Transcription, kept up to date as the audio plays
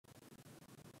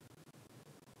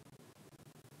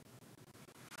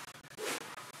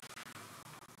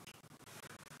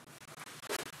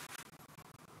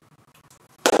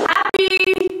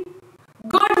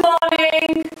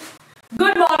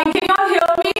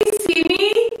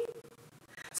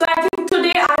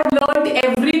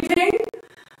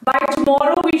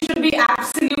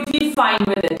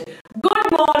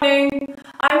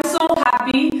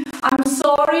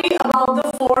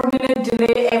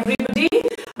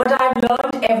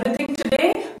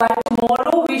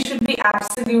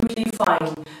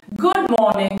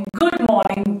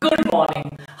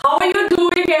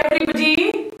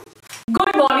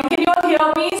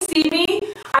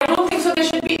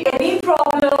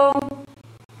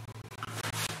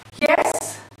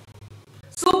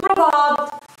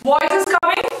Voice is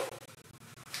coming.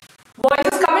 Voice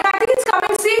is coming. I think it's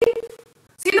coming. See?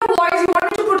 See the voice. You want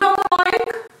me to put on the mic?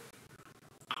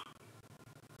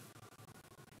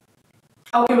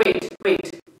 Okay, wait.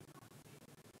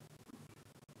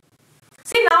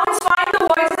 See, now it's fine. The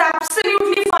voice is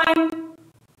absolutely fine.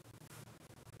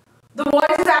 The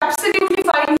voice is absolutely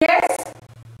fine. Yes?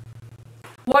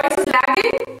 Voice is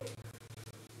lagging?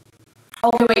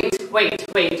 Okay, wait.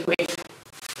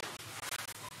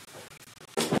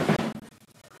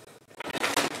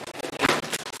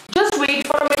 Just wait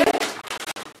for a minute.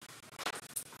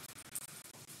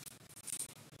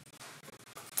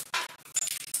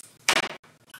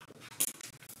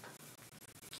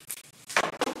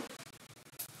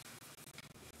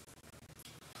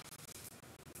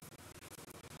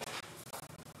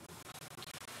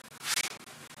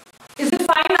 Is it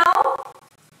fine now?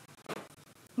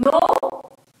 No?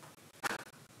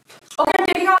 Okay, I'm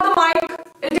taking out the mic.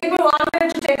 It'll take me 1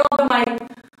 minute to take out the mic.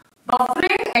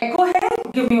 Buffering, echo hai.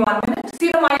 Give me 1 minute. See,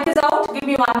 the mic is out. Give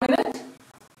me 1 minute.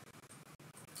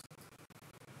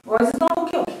 Voice is not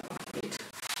okay. Wait.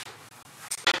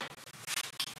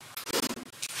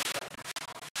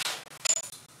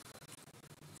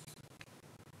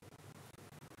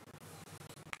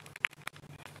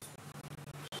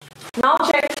 Now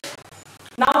check.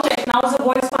 Now is the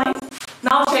voice fine?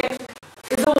 Now check.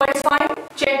 Is the voice fine?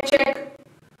 Check.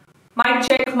 Mic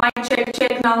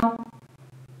check now.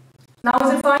 Now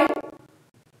is it fine?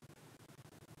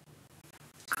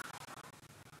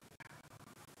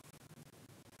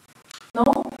 No?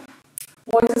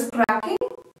 Voice is cracking?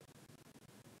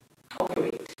 Okay,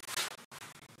 wait.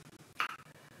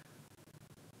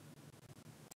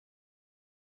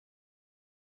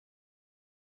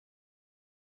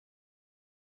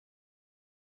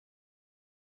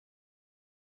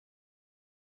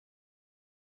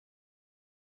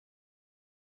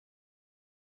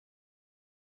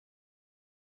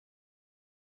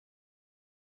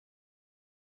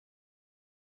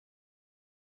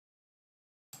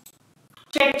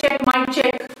 Check,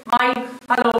 mic,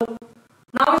 hello.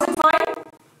 Now is it fine?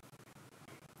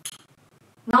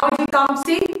 Now it will come,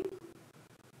 see?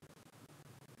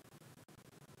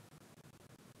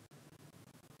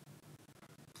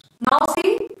 Now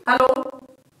see? Hello?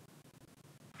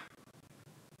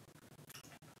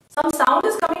 Some sound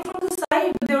is coming from the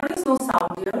side, but there is no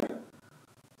sound here.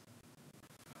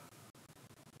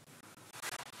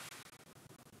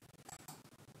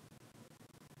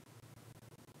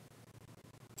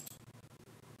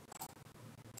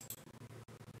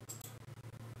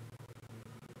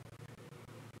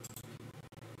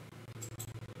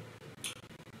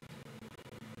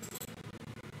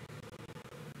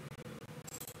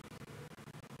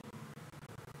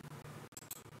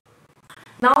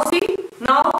 Now see?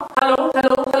 Now, hello.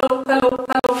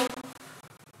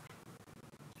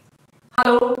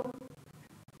 Hello.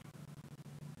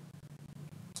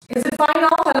 Is it fine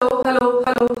now? Hello.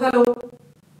 Hello.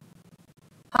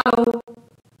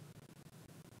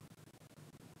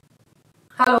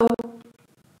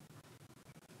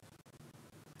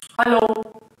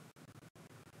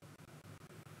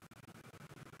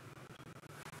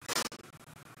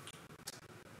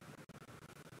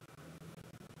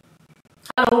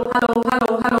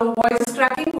 Voice is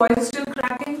cracking. Voice is still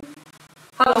cracking.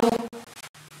 Hello.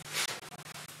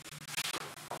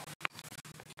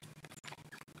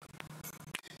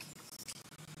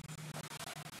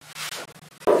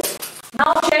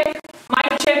 Now check.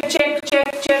 Mic check.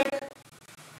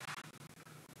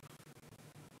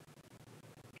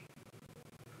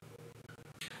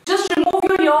 Just remove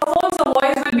your earphones, the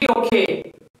voice will be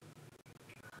okay.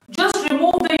 Just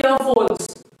remove the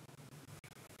earphones.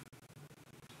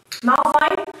 Now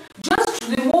fine. Just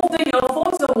remove the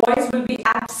earphones, the voice will be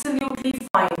absolutely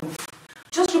fine.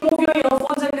 Just remove your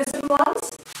earphones and listen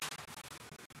once.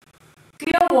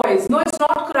 Clear voice. No, it's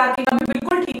not cracking. अभी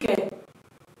बिल्कुल ठीक है.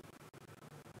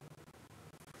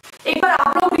 एक बार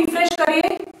आप लोग refresh करिए.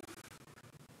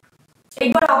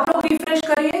 एक बार आप लोग रिफ्रेश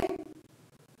करिए.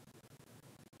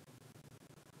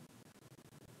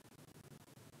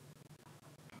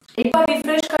 एक बार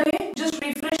रिफ्रेश करिए. Just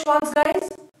refresh once, guys.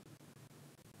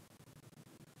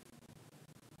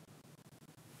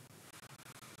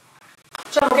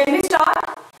 So can we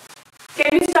start?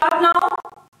 Can we start now?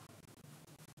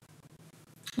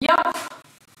 Yeah.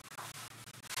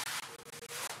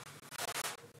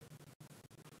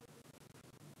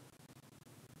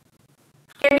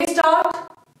 Can we start?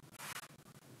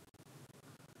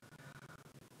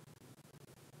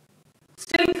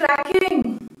 Still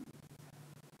cracking.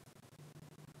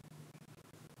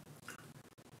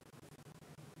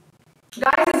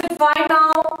 Guys, is it fine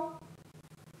now?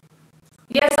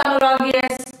 Yes, Anurag,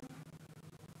 yes.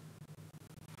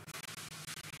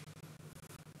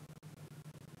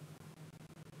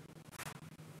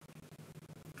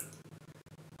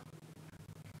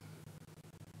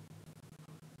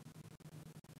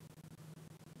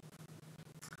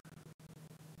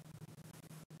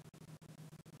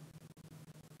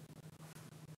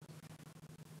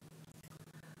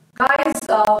 Guys,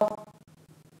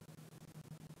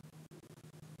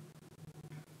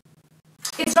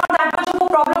 it's not that much of a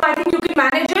problem. I think you can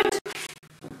manage it.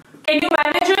 Can you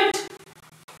manage it?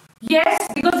 Yes,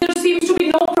 because there seems to be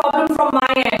no problem from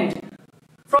my end.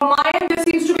 From my end, there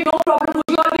seems to be no problem. Would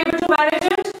you all be able to manage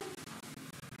it?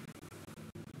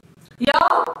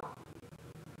 Yeah?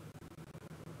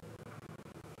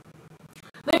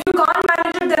 If you can't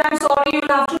manage it, then I'm sorry, you'll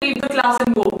have to leave the class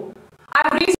and go.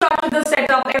 I've restarted the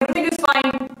setup. Everything is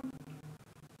fine.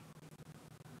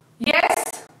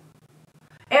 Yes?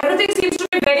 Everything seems to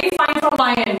be very fine from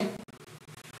my end.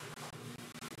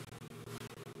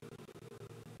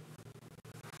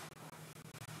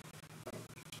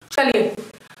 Chaliye.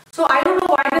 So I don't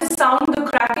know why this sound, the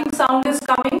cracking sound is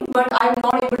coming, but I'm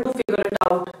not able to figure it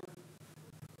out.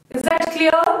 Is that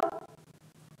clear?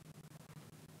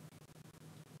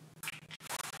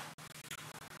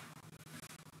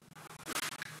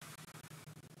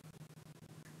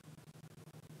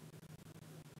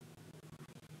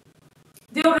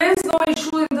 There is no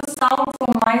issue in the sound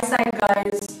from my side,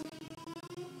 guys.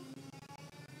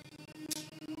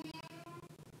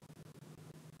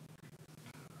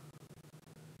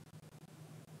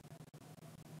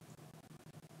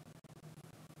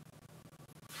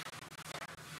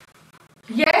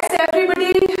 Yes,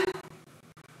 everybody.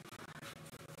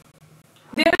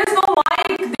 There is no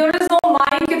mic. There is no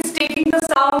mic. It's taking the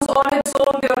sounds on its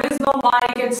own. There is no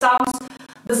mic. It sounds.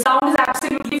 The sound is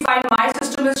absolutely fine. My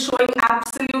system is showing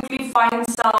absolutely fine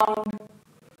sound.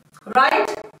 Right?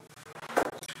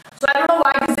 So I don't know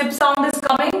why the zip sound is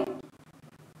coming.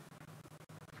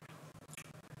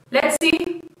 Let's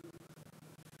see.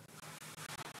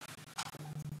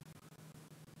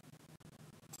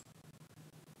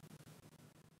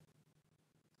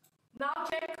 Now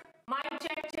check. Mic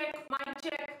check, check, mic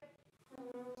check.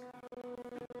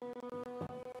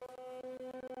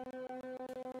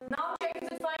 Now check. Is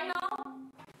it fine now?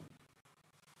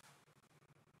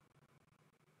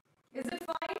 Is it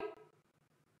fine?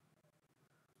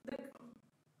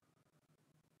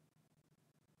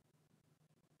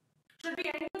 Should we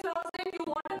end the class then? You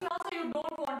want a class or you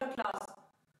don't want a class?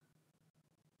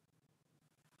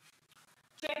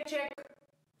 Check, check.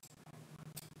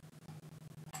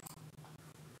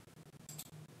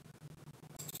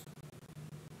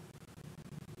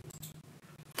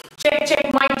 Check, check,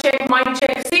 mic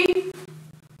check. See?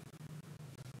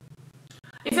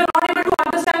 If you're not able to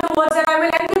understand the words, then I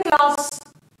will end the class.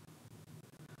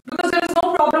 Because there is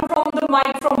no problem from the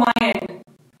mic from my end.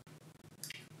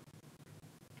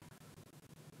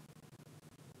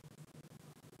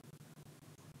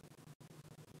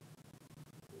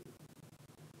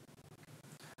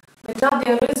 बेटा,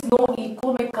 there is no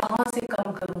echo. मैं कहाँ से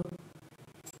कम करूँ?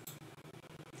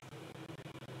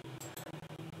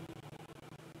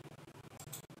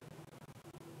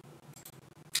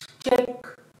 Check.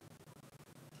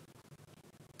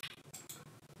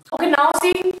 Okay, now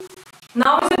see.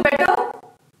 Now is it better?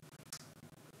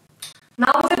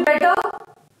 Now is it better?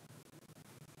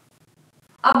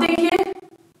 अब देखिए.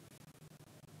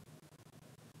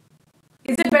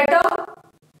 Is it better?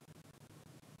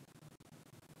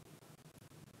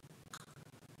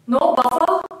 No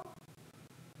buffer?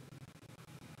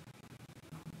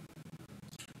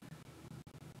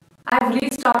 I've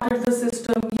restarted the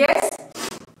system. Yes?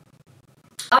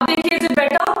 अब देखिए, is it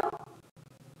better?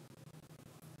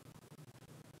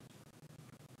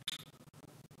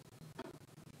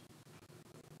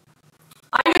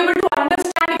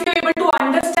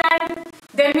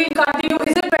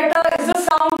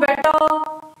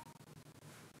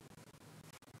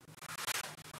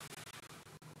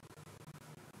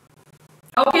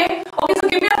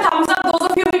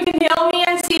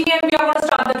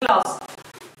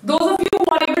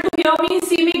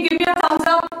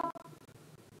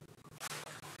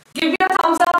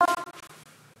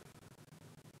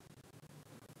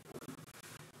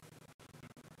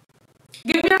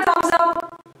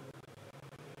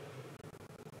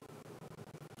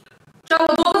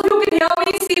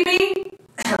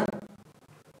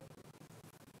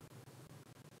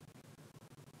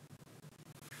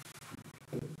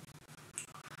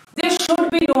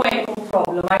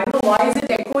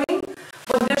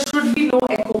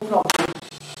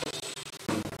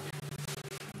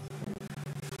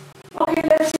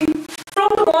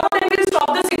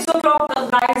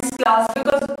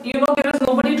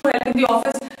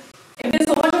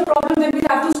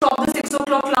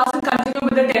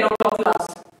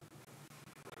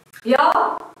 या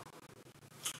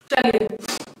चलिए,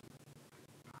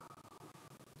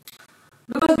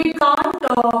 because we can't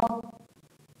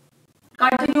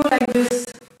continue like this.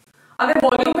 अगर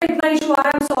volume में इतना issue आ रहा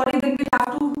है, I'm sorry, then we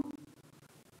have to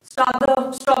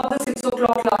stop the 6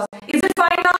 o'clock class. Is it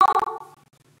fine now?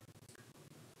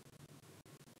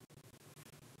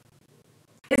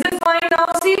 Is it fine now?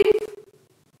 See?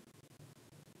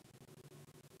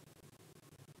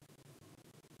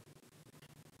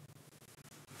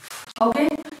 Okay,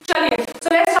 chaliye. So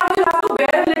let's start. You have to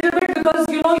bear a little bit because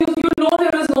you know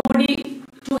there is nobody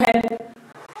to help.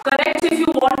 Correct? If you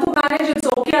want to manage, it's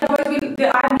okay. Otherwise,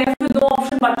 I'm left with no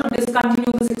option but to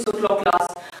discontinue the 6 o'clock class.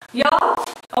 Yeah?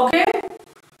 Okay?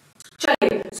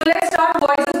 Chaliye. So let's start.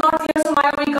 Voice is not clear, so we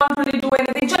can't really do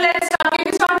anything. So let's start. Can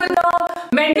we start with the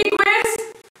Menti quiz?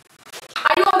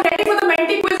 Are you all ready for the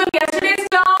Menti quiz on yesterday's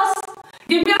class?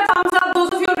 Give me a thumbs up.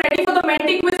 Those of you are ready for the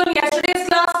Menti quiz on yesterday's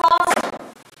class fast.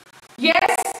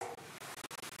 Yes?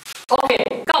 Okay,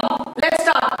 come, let's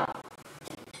start.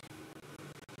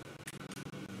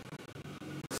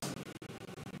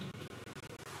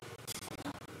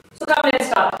 So come, let's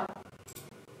start.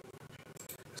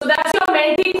 So that's your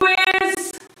Menti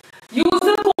quiz. Use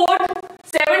the code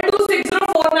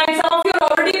 726049. Some of you are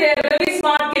already there, really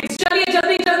smart kids. Chaliye,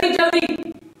 jaldi.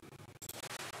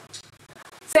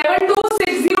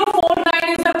 726049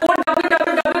 is the code.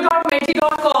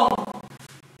 www.menti.com.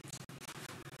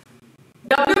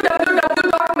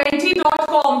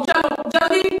 www.menti.com. चलो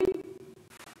जल्दी.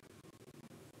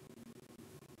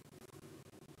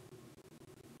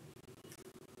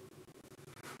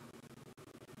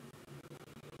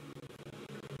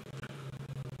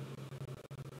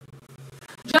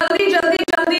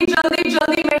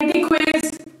 जल्दी Menti quiz.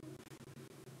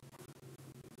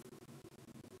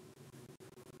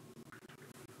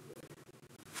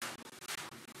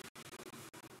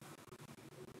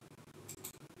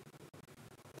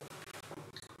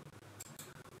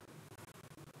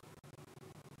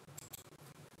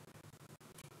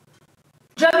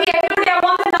 Jaldi, everybody, I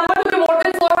want the number to be more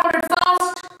than 400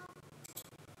 fast.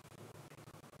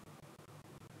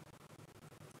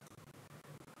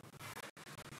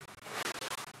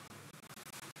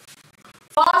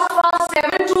 Fast,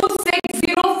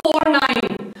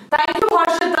 726049. Thank you,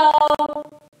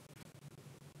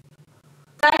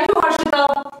 Harshita.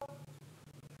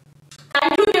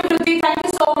 Thank you, Nivriti. Thank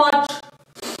you so much.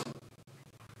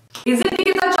 Is it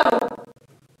Nikita? Chalo.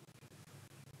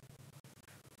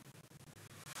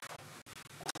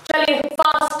 Chaliye,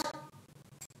 fast.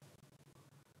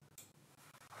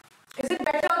 Is it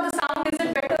better the sound?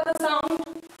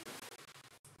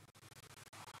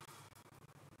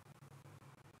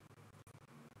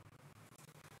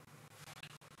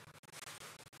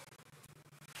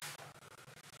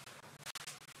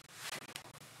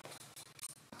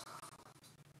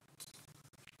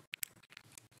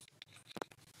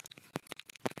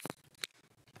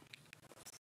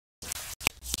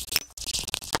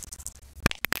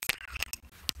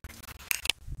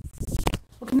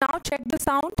 Okay, now check the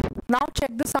sound.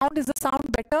 Is the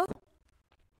sound better?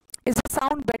 Is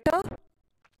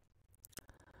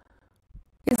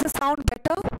the sound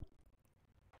better?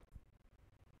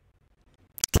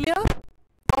 Clear?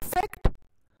 Perfect?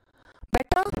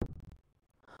 Better?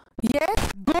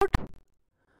 Yes? Good?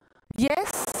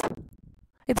 Yes?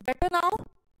 It's better now?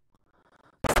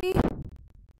 See?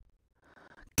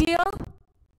 Clear?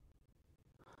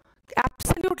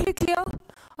 Absolutely clear?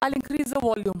 I'll increase the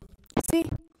volume. See?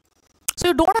 So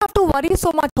you don't have to worry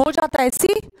so much. हो जाता है.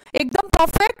 See? एकदम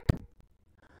perfect.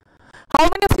 How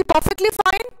many of you perfectly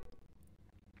fine?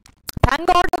 Thank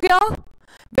God हो गया.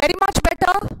 Very much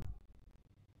better.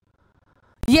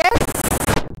 Yes.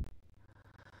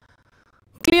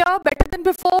 Clear? Better than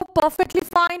before? Perfectly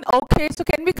fine. Okay. So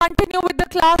can we continue with the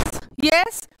class?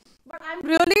 Yes. But I'm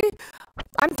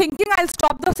thinking I'll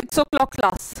stop the 6 o'clock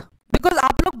class. Because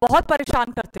आप लोग बहुत परेशान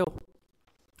करते हो.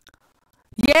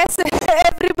 Yes,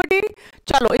 everybody.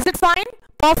 चलो, is it fine?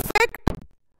 Perfect.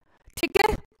 ठीक है?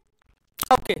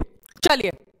 Okay.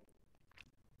 चलिए.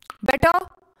 Better?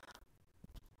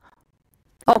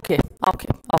 Okay.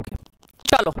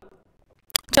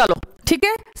 चलो. ठीक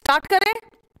है? Start करें?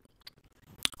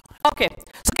 Okay.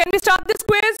 So can we start this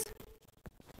quiz?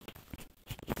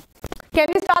 Can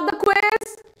we start the quiz?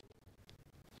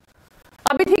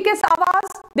 अभी ठीक है आवाज?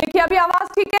 देखिए अभी आवाज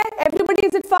ठीक है? Everybody,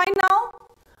 is it fine now?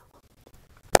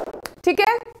 ठीक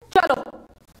है? चलो.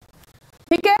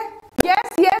 ठीक है? Yes.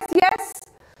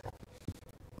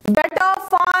 Better,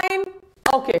 fine.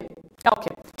 Okay.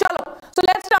 चलो. So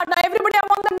let's start now. Everybody, I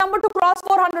want that number to cross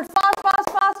 400.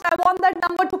 Fast. I want that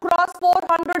number to cross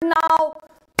 400 now.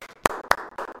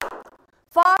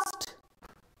 Fast.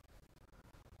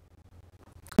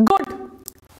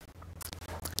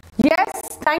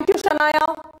 Shanaya?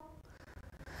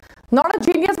 Not a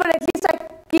genius, but at least I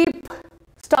keep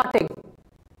starting.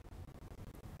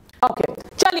 Okay,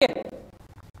 chaliye.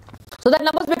 So that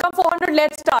numbers become 400.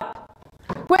 Let's start.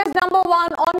 Quiz number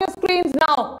 1 on your screens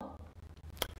now.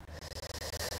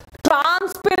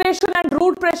 Transpiration and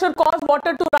root pressure cause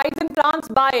water to rise in plants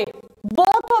by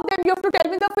both of them. You have to tell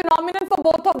me the phenomenon for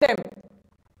both of them.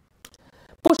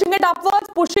 Pushing it upwards,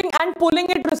 pushing and pulling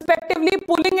it respectively,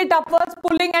 pulling it upwards,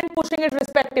 pulling and pushing it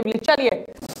respectively. Chaliye.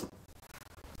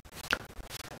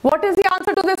 What is the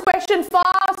answer to this question?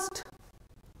 Fast.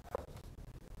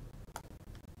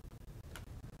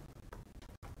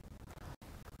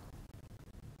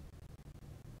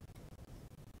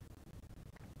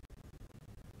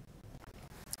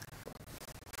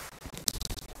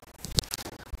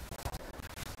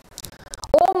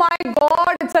 Oh my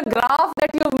God, it's a graph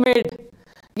that you've made.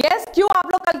 Yes, क्यों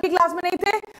आप लोग कल की class में नहीं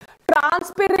थे?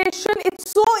 Transpiration,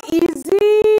 it's so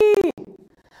easy.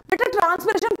 बेटा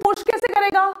transpiration push कैसे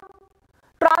करेगा?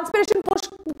 ट्रांसपिरेशन पुश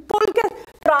पुल के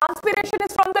transpiration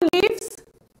is from the leaves,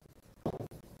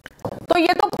 तो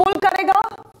ये तो पुल करेगा.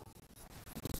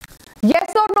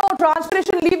 यस और नो?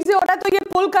 ट्रांसपिरेशन लीव्स से हो रहा है तो ये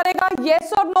पुल करेगा.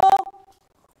 यस और नो?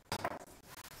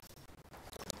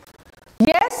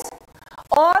 यस.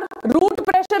 और रूट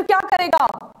प्रेशर क्या करेगा?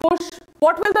 Push.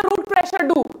 What will the root pressure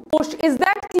do? Push. Is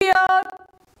that clear?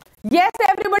 Yes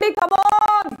everybody, come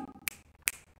on.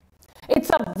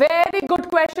 It's a very good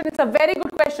question. It's a very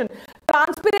good question.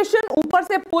 Transpiration ऊपर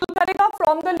से pull करेगा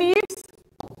from the leaves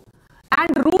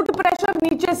and root pressure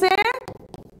नीचे से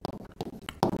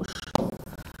push.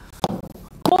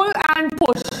 Pull and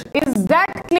push. Is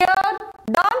that clear?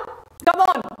 Done? Come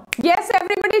on. Yes,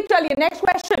 everybody. चलिए next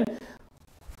question.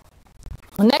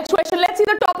 Next question. Let's see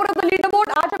the topper of the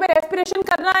leaderboard. आज हमें respiration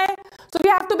करना है. So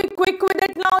we have to be quick with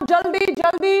it now. जल्दी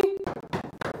जल्दी.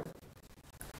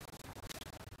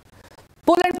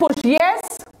 Pull and push.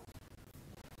 Yes.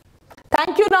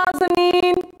 Thank you,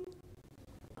 Nazanin.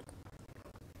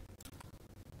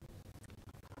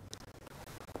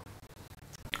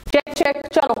 Check.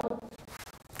 Chalo.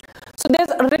 So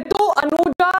there's Ritu,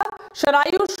 Anuja,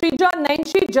 Sharayu, Shrija,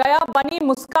 Nanshi, Jaya, Vani,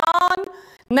 Muskan,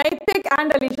 Naitik,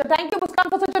 and Alicia. Thank you, Muskan,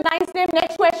 for such a nice name.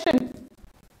 Next question.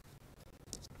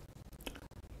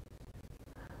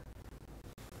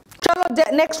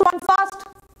 Chalo, next one fast.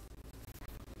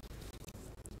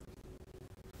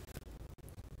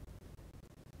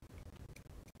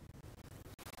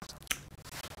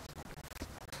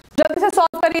 जल्दी से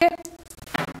solve करिए.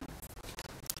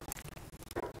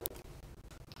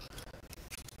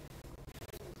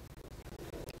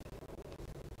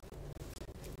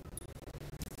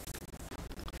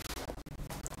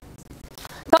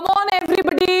 Come on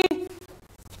everybody.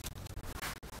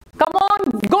 Come on.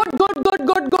 Good.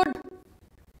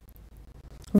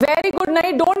 Very good.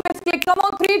 नहीं, don't misclick. Come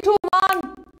on. 3, 2, 1.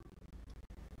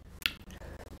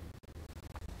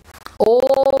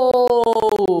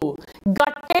 Oh,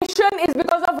 guttation is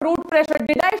because of root pressure.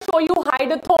 Did I show you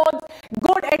hydrothodes?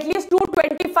 Good. At least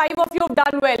 225 of you have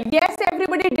done well. Yes,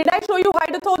 everybody. Did I show you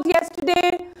hydrothodes yesterday?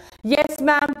 Yes,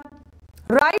 ma'am.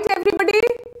 Right, everybody?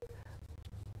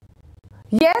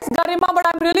 Yes, Garima, but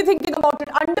I'm really thinking about it.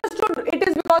 Understood. It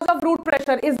is because of root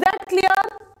pressure. Is that clear?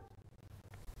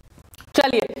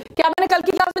 चलिए, क्या मैंने कल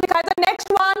की class में दिखाया था?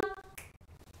 Next one.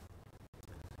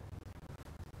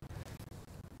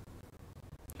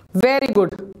 Very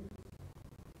good.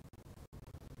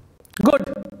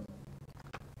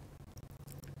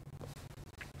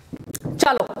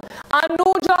 चलो,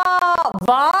 अनुजा,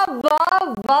 वाह,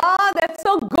 that's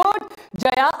so good.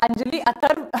 Jaya, Anjali,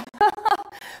 Atharva,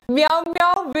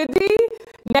 म्याऊ, विधि,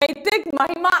 नैतिक,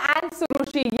 महिमा and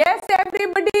सुरुषि. Yes,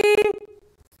 everybody.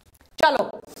 चलो,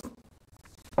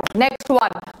 नेक्स्ट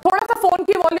वन. थोड़ा सा फोन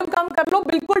की वॉल्यूम कम कर लो,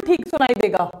 बिल्कुल ठीक सुनाई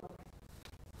देगा.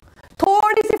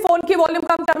 थोड़ी सी फोन की वॉल्यूम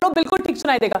कम कर लो, बिल्कुल ठीक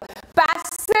सुनाई देगा.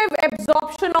 Passive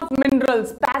absorption of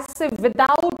minerals. Passive,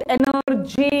 without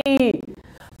energy.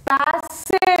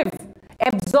 Passive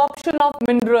absorption of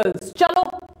minerals. चलो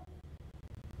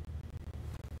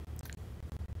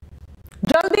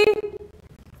जल्दी.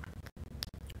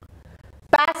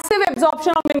 Passive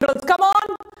absorption of minerals. Come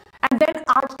on. And then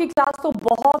आज की क्लास तो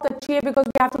बहुत अच्छी है because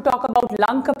we have to talk about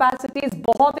lung capacities.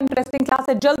 बहुत इंटरेस्टिंग क्लास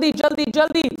है. जल्दी.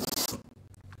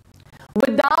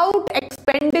 Without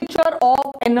expenditure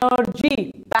of energy.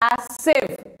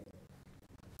 Passive.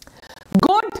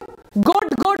 Good.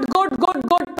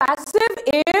 Passive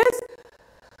is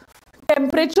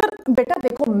temperature. बेटा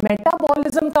देखो,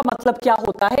 मेटाबॉलिज्म का मतलब क्या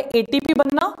होता है? एटीपी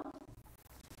बनना.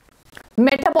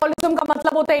 मेटाबॉलिज्म का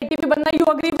मतलब होता है एटीपी बनना.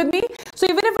 You agree with me? So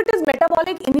even if it is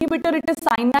metabolic inhibitor, it is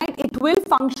cyanide, it will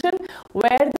function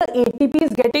where the ATP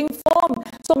is getting formed.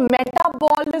 So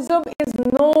metabolism is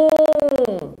no,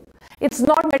 it's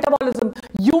not metabolism.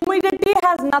 Humidity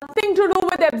has nothing to do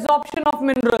with absorption of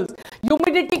minerals.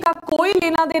 Humidity का कोई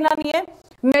लेना देना नहीं है.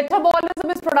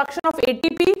 Metabolism is production of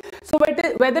ATP. So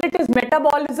whether it is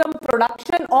metabolism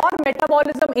production or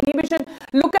metabolism inhibition,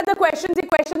 look at the questions. ये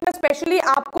question में specially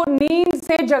आपको नींद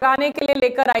से जगाने के लिए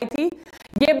लेकर आई थी.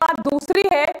 ये बात दूसरी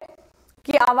है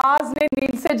कि आवाज ने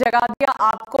नींद से जगा दिया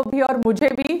आपको भी और मुझे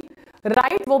भी,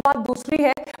 right? वो बात दूसरी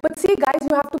है. But see guys,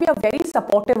 you have to be a very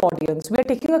supportive audience. We are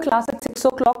taking a class at 6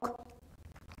 o'clock.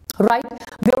 Right?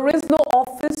 There is no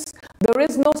office, there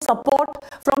is no support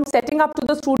from setting up to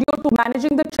the studio to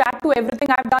managing the chat to everything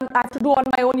I have to do on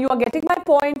my own. You are getting my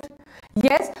point?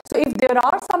 Yes. So if there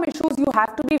are some issues, you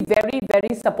have to be very,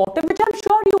 very supportive, which I'm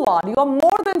sure you are. You are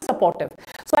more than supportive.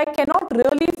 So I cannot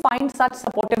really find such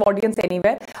supportive audience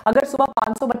anywhere. अगर सुबह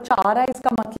 500 बच्चा आ रहा है,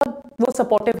 इसका मतलब वो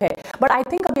supportive है. But I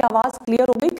think अभी आवाज clear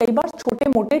हो गई. कई बार छोटे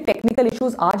मोटे technical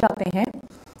issues आ जाते हैं.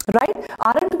 Right?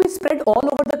 Aren't we spread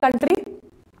all over the country?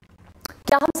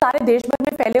 क्या हम सारे देश भर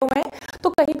में फैले हुए हैं? तो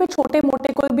कहीं पे छोटे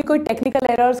मोटे कोई टेक्निकल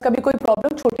एरर्स, कभी कोई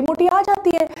प्रॉब्लम छोटी मोटी आ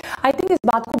जाती है. आई थिंक इस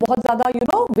बात को बहुत ज्यादा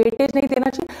वेटेज नहीं देना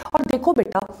चाहिए. और देखो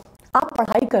बेटा, आप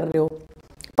पढ़ाई कर रहे हो,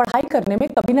 पढ़ाई करने में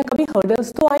कभी ना कभी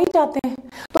हर्डल्स तो आ ही जाते हैं.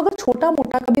 तो अगर छोटा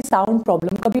मोटा कभी साउंड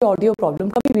प्रॉब्लम, कभी ऑडियो प्रॉब्लम,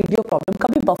 कभी वीडियो प्रॉब्लम,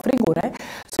 कभी बफरिंग हो रहा है,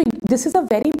 so this is a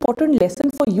very important lesson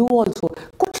for you also.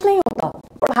 कुछ नहीं होता,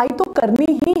 पढ़ाई तो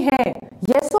करनी ही है.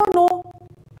 येस और नो?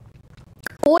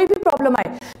 कोई भी प्रॉब्लम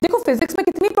आए, देखो फिजिक्स में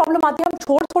कितनी प्रॉब्लम आती है, हम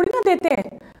छोड़ थोड़ी ना देते हैं.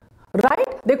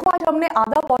 राइट? देखो आज हमने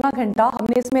आधा पौना घंटा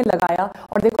हमने इसमें लगाया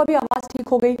और देखो अभी आवाज ठीक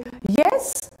हो गई.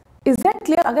 Yes, is that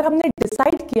clear? अगर हमने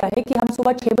डिसाइड किया है कि हम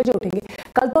सुबह 6 बजे उठेंगे,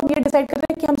 कल तो हम ये डिसाइड कर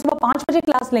रहे हैं कि हम सुबह 5 बजे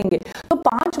क्लास लेंगे, तो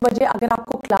 5 बजे अगर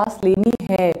आपको क्लास लेनी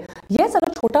है, यस,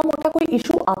 अगर छोटा मोटा कोई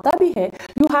इशू आता भी है,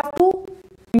 you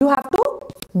have to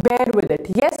bear with it.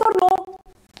 Yes और नो?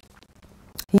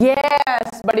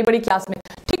 यस, बड़ी बड़ी क्लास में.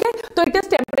 ठीक है, तो it is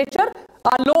temperature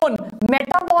alone.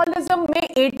 Metabolism में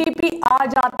एटीपी आ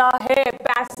जाता है,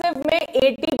 पैसिव में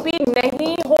एटीपी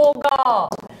नहीं होगा,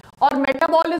 और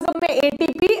मेटाबॉलिज्म में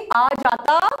एटीपी आ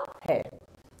जाता है.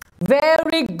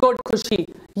 वेरी गुड खुशी.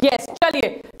 यस, चलिए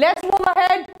लेट्स मूव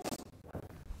अहेड.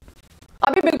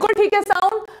 अभी बिल्कुल ठीक है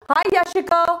साउंड? हाय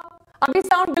यशिका, अभी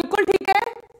साउंड बिल्कुल ठीक है?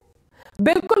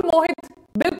 बिल्कुल मोहित,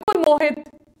 बिल्कुल मोहित.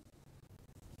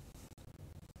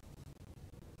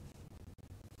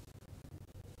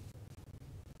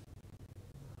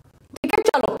 ठीक है,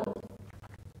 चलो.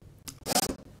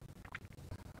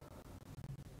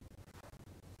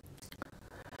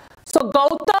 So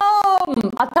Gautam,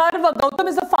 Atharva, Gautam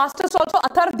is the fastest also.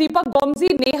 Atharv, Deepak, Gomzi,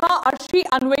 Neha, Arshi,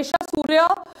 Anvesha, Surya,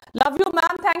 love you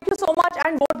ma'am, thank you so much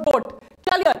and vote.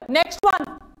 चलिए next one.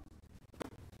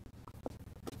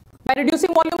 By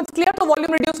reducing volume it's clear, तो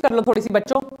volume reduce कर लो थोड़ी सी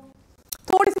बच्चों,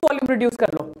 थोड़ी सी volume reduce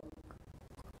कर लो.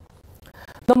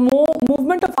 The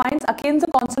movement of ions against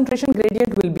the concentration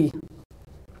gradient will be.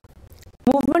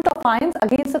 Movement of ions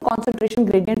against the concentration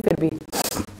gradient will be.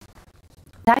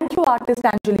 Thank you artist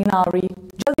Angelina Ari.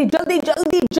 Jaldi, jaldi,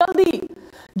 jaldi, jaldi,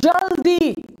 jaldi.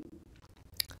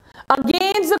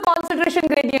 Against the concentration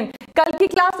gradient. कल की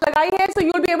class लगाई है, so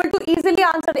you will be able to easily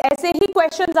answer. ऐसे ही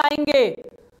questions आएंगे.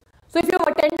 So if you have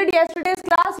attended yesterday's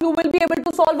class, you will be able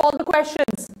to solve all the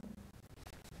questions.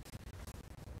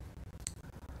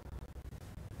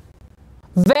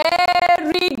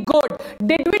 Very good.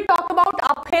 Did we talk about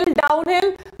uphill, downhill?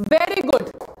 Very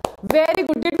good. Very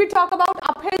good. Did we talk about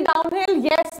uphill, downhill?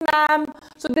 Yes, ma'am.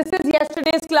 So this is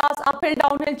yesterday's class, uphill,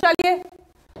 downhill. Chaliye.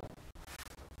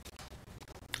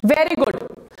 Very good.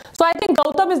 So I think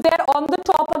Gautam is there on the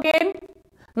top again.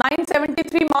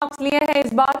 973 marks लिए हैं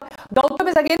इस बार. Gautam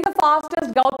is again the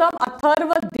fastest. Gautam,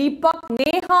 Atharva, Deepak,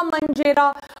 Neha, Manjera,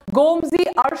 Gomzi,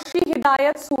 Arshi,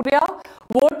 Hidayat, Surya,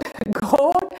 Vote,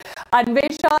 Goat,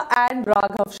 Anvesha and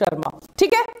Raghav Sharma.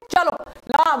 ठीक है, चलो.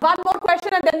 One more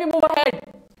question and then we move ahead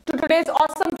to today's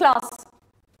awesome class.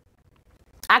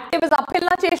 Active is uphill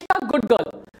ना चेष्टा. Good girl.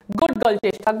 Good girl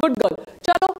चेष्टा. Good girl.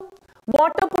 चलो.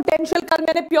 Water potential कल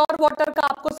मैंने pure water का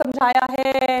आपको समझाया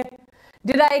है.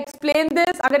 Did I explain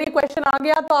this? अगर ये क्वेश्चन आ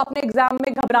गया तो आपने एग्जाम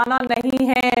में घबराना नहीं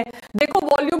है. देखो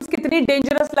वॉल्यूम्स कितनी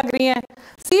डेंजरस लग रही हैं.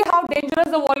 See how dangerous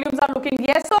the volumes are looking.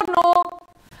 Yes or no?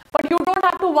 But you don't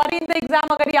have to worry in the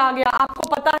exam. अगर ये आ गया, आपको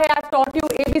पता है I've taught you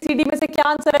ABCD में से क्या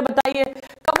आंसर है बताइए.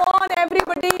 Come on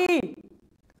everybody.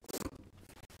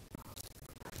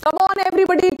 Come on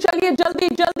everybody. चलिए जल्दी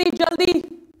जल्दी जल्दी.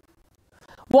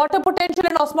 Water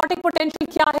potential and osmotic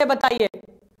potential क्या है बताइए.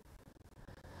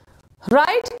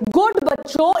 राइट, गुड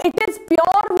बच्चों, इट इज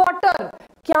प्योर वाटर.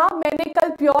 क्या मैंने कल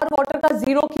प्योर वाटर का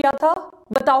जीरो किया था?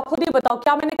 बताओ, खुद ही बताओ,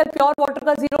 क्या मैंने कल प्योर वाटर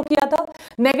का 0 किया था?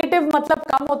 नेगेटिव मतलब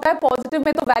कम होता है, पॉजिटिव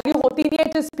में तो वैल्यू होती नहीं है.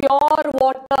 It is pure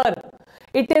water,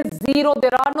 it is 0.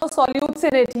 There are no solutes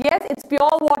in it. Yes, it's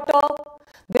pure water,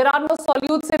 there are no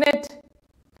solutes in it.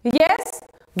 Yes,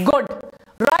 good,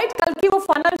 right. कल की वो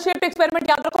फनल शेप्ड एक्सपेरिमेंट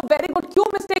याद रखो. Very good. क्यों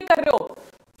mistake कर रहे हो?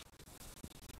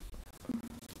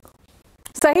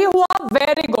 सही हुआ,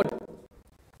 very good.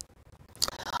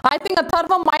 I think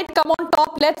Atharva might come on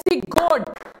top. Let's see. Good.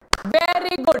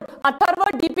 Very good. Atharva,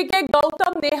 DPK,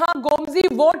 Gautam, Neha, Gomzi,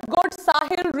 vote good.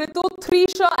 Sahil, Ritu,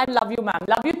 Trisha, and love you, ma'am.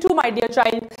 Love you too, my dear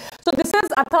child. So this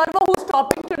is Atharva who's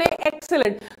topping today.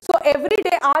 Excellent. So every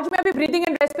day, आज मैं अभी breathing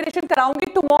and respiration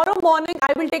कराऊंगी. Tomorrow morning,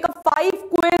 I will take a 5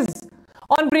 quiz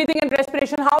on breathing and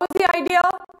respiration. How is the idea?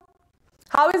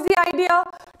 How is the idea?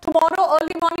 Tomorrow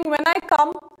early morning when I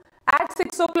come, at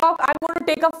 6 o'clock, I'm going to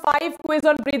take a 5 quiz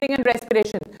on breathing and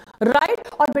respiration, right?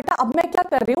 और बेटा अब मैं क्या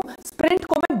कर रही हूँ, sprint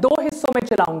को मैं 2 हिस्सों में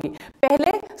चलाऊंगी.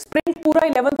 पहले स्प्रिंट पूरा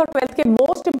 11th और 12th के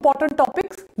मोस्ट इंपॉर्टेंट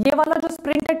टॉपिक्स, ये वाला जो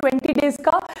स्प्रिंट है 20 डेज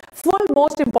का, फुल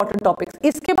मोस्ट इंपॉर्टेंट टॉपिक्स.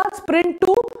 इसके बाद sprint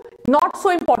 2 not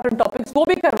so important topics, वो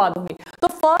भी करवा दूंगी. तो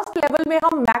फर्स्ट लेवल में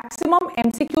हम मैक्सिमम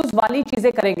एमसीक्यूज वाली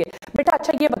चीजें करेंगे. बेटा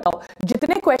अच्छा ये बताओ,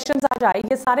 जितने क्वेश्चंस आज आए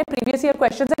ये सारे प्रीवियस ईयर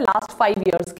क्वेश्चंस है लास्ट 5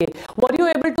 इयर्स के. Were you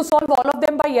able to solve all of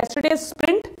them by yesterday's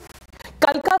sprint?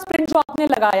 कल का स्प्रिंट जो आपने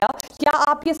लगाया, क्या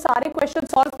आप ये सारे क्वेश्चन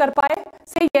सॉल्व कर पाए?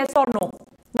 से यस और नो,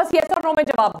 बस यस और नो में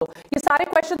जवाब दो. ये सारे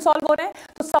क्वेश्चन सॉल्व हो रहे हैं?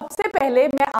 तो सबसे पहले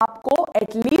मैं आपको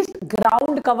at least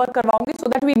ground cover करवाऊंगी so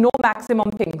that we know maximum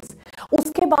things.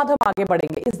 उसके बाद हम आगे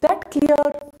बढ़ेंगे. Is that clear?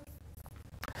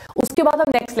 उसके बाद हम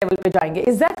नेक्स्ट लेवल पे जाएंगे.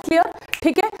 Is that clear?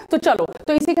 ठीक है, तो चलो.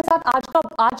 तो इसी के साथ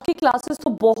आज की क्लासेस तो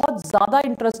बहुत ज्यादा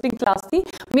इंटरेस्टिंग क्लास थी.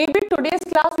 May be today's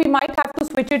class we might have to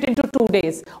switch it into 2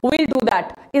 days. We'll do that.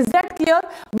 Is that clear?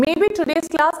 Maybe today's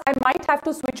class I might have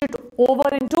to switch it over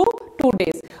into 2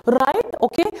 days. Right?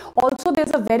 Okay. Also,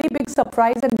 there's a very big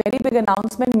surprise and very big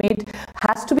announcement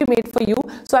has to be made for you.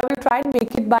 So I will try and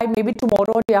make it by maybe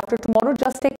tomorrow or day after tomorrow.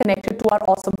 Just stay connected to our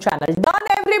awesome channel. Done,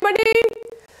 everybody?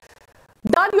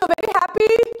 Done? You're very happy?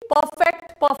 Perfect,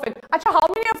 perfect. अच्छा, how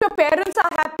many of your parents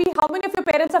are happy? How many of your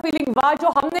parents are feeling वाह,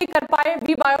 जो हम नहीं कर पाए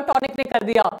we Biotonic ने कर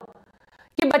दिया,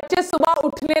 कि बच्चे सुबह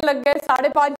उठने लग गए,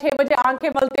 5:30-6 बजे आंखें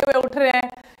मलते हुए उठ रहे हैं.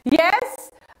 Yes?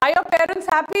 Are your parents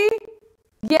happy?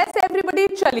 Yes, everybody.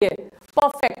 चलिए,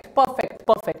 perfect, perfect,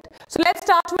 perfect. So let's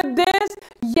start with this.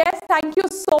 Yes, thank you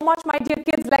so much, my dear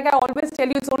kids. Like I always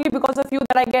tell you, it's only because of you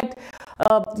that I get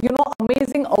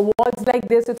amazing awards like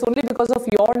this. It's only because of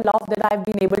your love that I've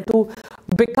been able to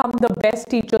become the best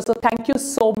teacher. So thank you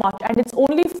so much. And it's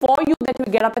only for you that you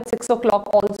get up at 6 o'clock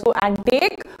also and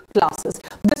take classes.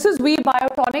 This is We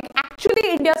Biotonic, actually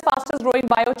India's fastest growing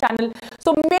bio channel.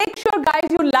 So make sure, guys,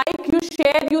 you like, you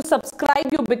share, you subscribe,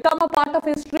 you become a part of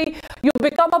history. You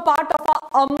become a part of our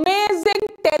amazing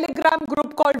Telegram group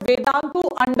called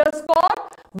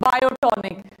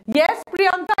Vedantu_Biotonic. Yes,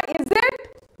 Priyanka, is it?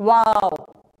 Wow.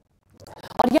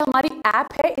 और ये हमारी app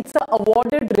है. It's a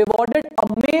awarded, rewarded,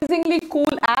 amazingly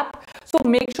cool app. So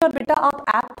make sure बेटा आप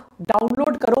app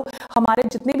download करो. हमारे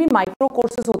जितने भी माइक्रो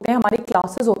कोर्सेज होते हैं, हमारी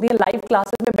क्लासेस होती है, लाइव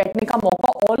क्लासेस में बैठने का मौका,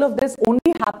 all of this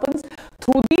only happens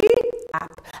through the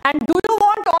app. And do you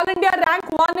want all India rank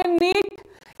 1 in NEET?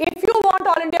 If you want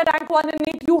All India Rank 1 in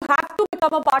NEET, you have to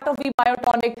become a part of V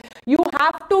Biotonic. You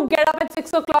have to get up at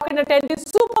 6 o'clock and attend these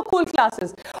super cool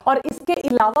classes. और इसके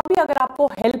अलावा भी अगर आपको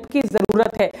help की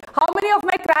जरूरत है, how many of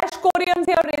my crash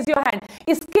Koreans here raise your hand?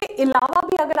 इसके अलावा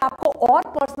भी अगर आपको और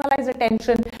personalized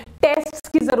attention, टेस्ट्स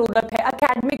की जरूरत है,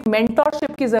 academic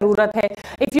mentorship की जरूरत है,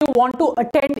 if you want to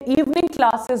attend evening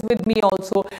classes with me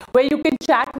also, where you can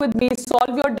chat with me,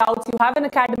 solve your doubts, you have an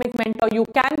academic mentor, you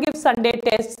can give Sunday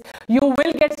tests, you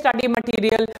will get study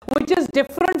material which is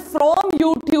different from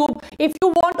YouTube. If you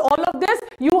want all of this,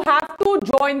 you have to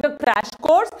join the crash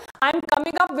course. I'm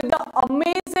coming up with the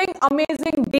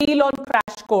amazing deal on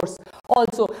crash course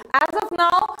also. As of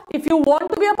now, if you want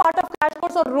to be a part of crash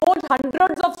course, or road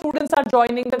hundreds of students are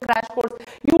joining the crash course,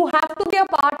 you have to be a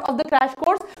part of the crash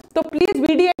course. So please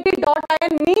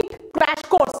vd80.in NEET crash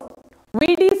course.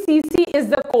 VDCC is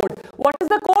the code. What is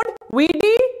the code?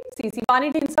 VDCC. Vani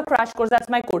Teens का crash course. That's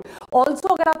my code.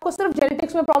 Also, अगर आपको सिर्फ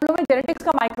genetics में problem है, genetics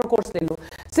का micro course ले लो.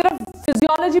 सिर्फ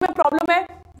physiology में problem है,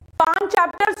 5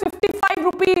 chapters, 55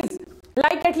 rupees.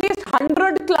 Like at least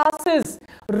 100 classes.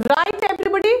 Right,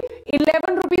 everybody?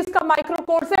 11 rupees का micro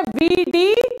course है,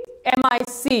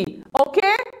 VDMIC.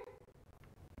 Okay?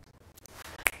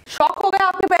 शॉक हो गए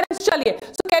आपके पेरेंट्स? चलिए.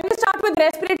 So can we start with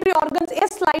respiratory organs? इस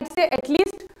slide से at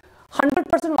least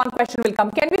 100% one question will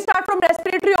come. Can we start from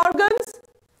respiratory organs?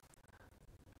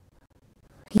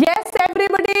 Yes,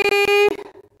 everybody.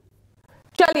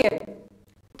 चलिए.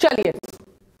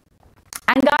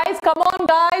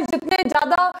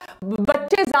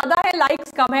 बच्चे ज्यादा है,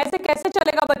 लाइक्स कम है, ऐसे कैसे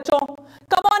चलेगा बच्चों?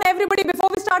 Come on everybody, before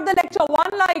we start the lecture,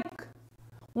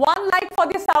 one like for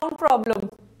the sound problem.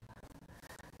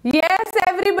 Yes,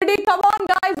 everybody, come on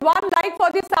guys, one like for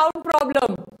the sound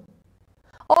problem.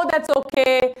 Oh, that's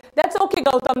okay,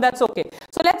 Gautam, that's okay.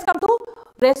 So let's come to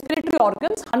respiratory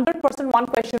organs. 100% one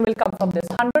question will come from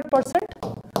this, 100%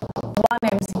 one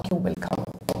MCQ will come.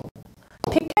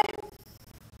 ठीक है?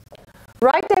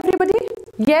 Right everybody?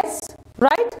 Yes,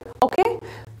 right? Okay?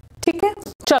 ठीक है,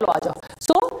 चलो आ जाओ.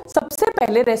 सो सबसे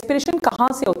पहले respiration कहाँ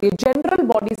से होती है? General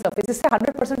body surface. इससे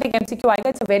 100% एक एमसीक्यू आएगा.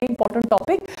 It's a very important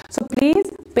topic, so please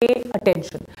pay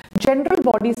attention. General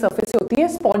body surface से होती है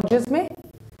स्पॉन्जेस में,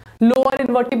 lower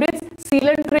invertebrates,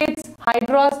 coelenterates,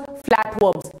 hydras,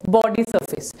 flatworms. Body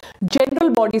surface, general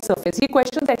body surface. ये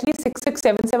क्वेश्चंस एटलीस्ट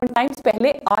 6-7 टाइम्स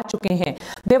पहले आ चुके हैं.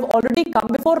 They have already come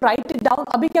before. Right it down.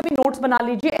 अभी के अभी नोट्स बना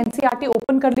लीजिए, एनसीईआरटी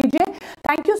ओपन कर लीजिए.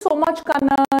 Thank you so much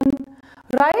Kanan.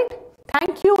 Right,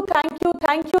 thank you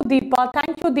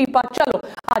Deepa. चलो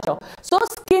आ जाओ. सो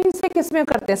स्किन से किस में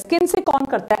करते हैं? स्किन से कौन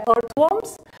करता है?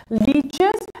 Earthworms,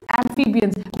 leches,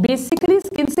 amphibians. Basically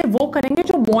skin से वो करेंगे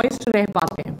जो मॉइस्ट रह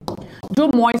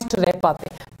पाते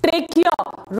हैं, trachea,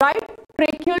 right?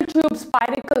 Tracheal tube,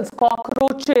 spiracles,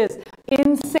 cockroaches,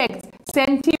 insects,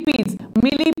 centipedes,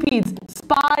 millipedes,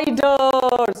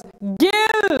 spiders,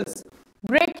 gills.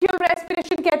 Brachial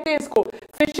respiration कहते हैं इसको.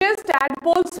 Fishes,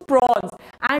 tadpoles, prawns.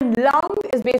 And lung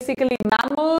is basically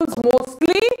mammals,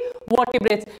 mostly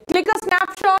vertebrates. Click a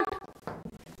snapshot.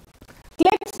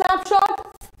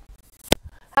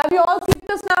 Have you all clicked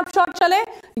the snapshot? चले?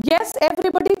 Yes,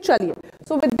 everybody, चलिए.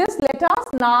 So with this, let us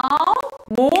now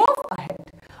move ahead.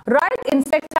 Right?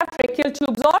 Insects have tracheal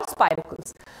tubes or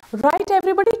spiracles. Right,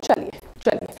 everybody? चलिए.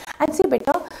 And see,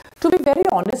 beta, to be very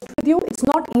honest with you, it's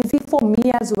not easy for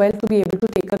me as well to be able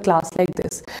to take a class like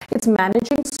this. It's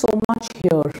managing so much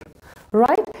here.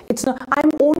 Right? It's not.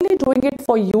 I'm only doing it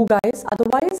for you guys.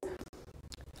 Otherwise,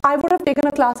 I would have taken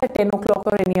a class at 10 o'clock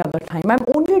or any other time. I'm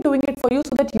only doing it for you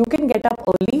so that you can get up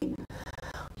early.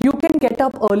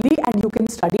 And you can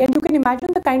study. And you can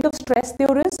imagine the kind of stress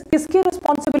there is. किसकी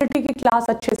responsibility की class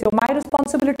अच्छे से हो? My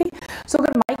responsibility. So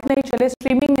अगर mic नहीं चले,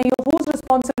 streaming नहीं हो, whose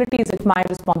responsibility is it? My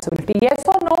responsibility. Yes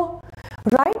or no?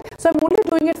 Right? So I'm only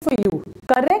doing it for you.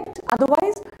 Correct?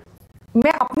 Otherwise,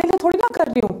 मैं अपने लिए थोड़ी ना कर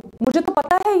रही हूँ. मुझे तो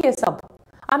पता है ये सब.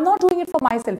 I'm not doing it for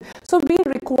myself. So we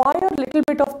require a little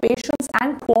bit of patience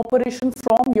and cooperation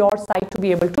from your side to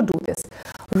be able to do this.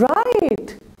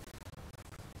 Right?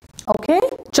 Okay?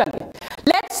 Chaliye.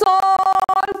 Let's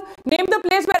solve. Name the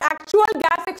place where actual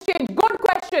gas exchange. Good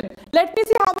question. Let me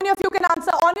see how many of you can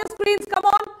answer. On your screens, come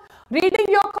on. Reading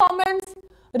your comments.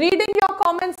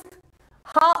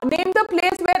 Name the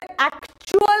place where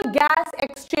actual gas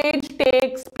exchange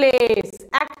takes place.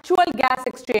 Actual gas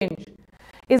exchange.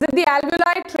 Is it the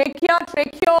alveoli, trachea,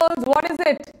 tracheoles? What is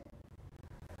it?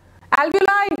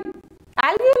 Alveoli.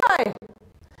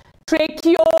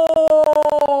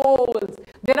 Tracheoles.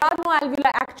 There are no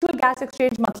alveoli. Actual gas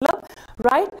exchange मतलब,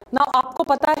 right? Now आपको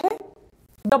पता है,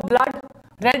 the blood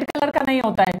red color का नहीं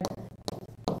होता है.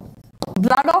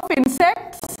 Blood of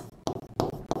insects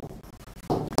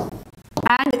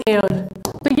and air.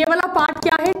 तो ये वाला पार्ट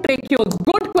क्या है? Tracheoles.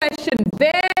 Good question.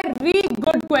 Very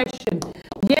good question.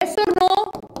 Yes or no?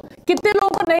 कितने लोगों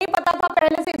को नहीं पता था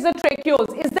पहले से? It's the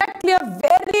tracheoles. Is that clear?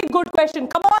 Very good question.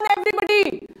 Come on everybody.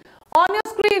 On your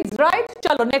screens, right?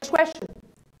 चलो next question.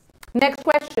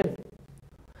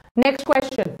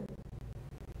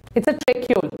 It's a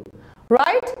tracheole.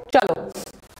 Right? चलो.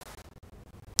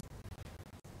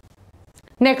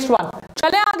 Next one.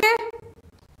 चले आगे.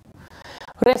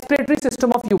 Respiratory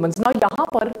system of humans. Now यहाँ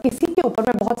पर इसी के ऊपर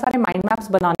मैं बहुत सारे माइंड मैप्स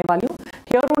बनाने वाली हूँ.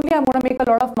 Here only I am gonna make a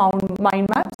lot of mind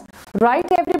maps.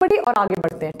 Right everybody? और आगे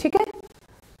बढ़ते हैं. ठीक है?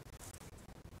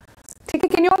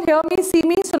 Can you all hear me, सी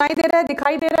मी? सुनाई दे रहा है,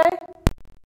 दिखाई दे रहा है?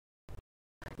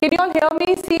 Can you all hear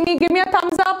me, C me? Give me a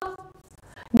thumbs up.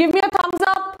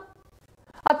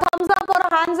 A thumbs up और a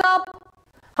hands up.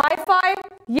 High five.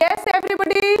 Yes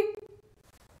everybody.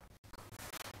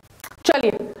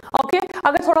 चलिए. ओके,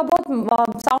 अगर थोड़ा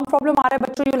बहुत साउंड प्रॉब्लम आ रहा है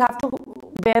बच्चों, you'll have to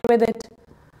bear with it.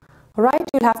 Right?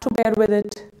 You'll have to bear with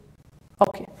it.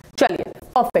 Okay. चलिए.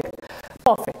 Perfect.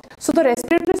 So the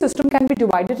respiratory system can be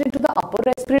divided into the upper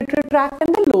respiratory tract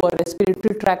and the lower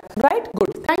respiratory tract. Right?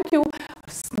 Good. Thank you.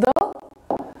 The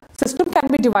system can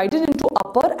be divided into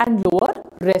upper and lower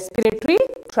respiratory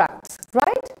tracts.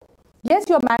 Right? Yes,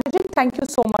 you are managing. Thank you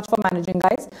so much for managing,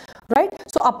 guys. Right?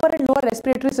 So upper and lower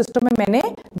respiratory system में मैंने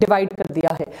divide कर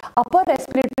दिया है. Upper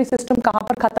respiratory system कहाँ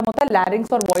पर खत्म होता है?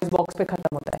 Larynx और voice box पे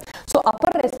खत्म होता है. So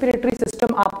upper respiratory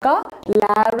system आपका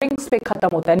larynx पे खत्म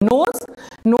होता है. Nose,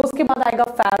 नोज के बाद आएगा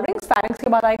फेरिंग्स, फेरिंग्स के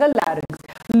बाद आएगा लैरिंग्स.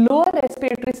 Lower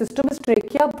respiratory system is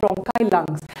trachea, bronchi,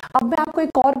 lungs. अब मैं आपको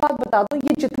एक और बात बता दूं,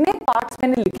 ये जितने पार्ट्स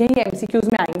मैंने लिखे हैं ये एमसीक्यूज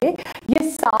में आएंगे, ये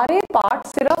सारे पार्ट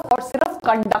सिर्फ और सिर्फ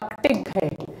कंडक्टिंग है.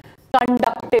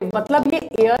 कंडक्टिव मतलब ये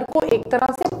एयर को एक तरह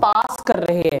से पास कर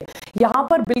रहे हैं, यहां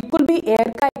पर बिल्कुल भी एयर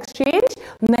का एक्सचेंज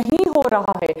नहीं हो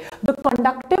रहा है. The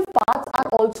conductive parts are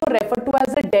also referred to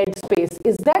as a dead space.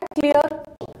 Is that clear?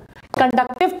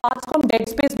 Conductive parts को हम डेड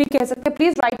स्पेस भी कह सकते हैं.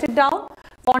 Please right it down.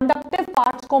 Conductive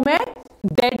parts को मैं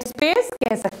डेड स्पेस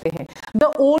कह सकते हैं. The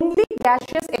only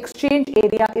gaseous exchange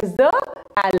area is the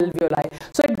alveoli.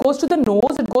 So it goes to the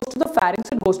nose, it goes to the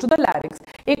pharynx, it goes to the larynx.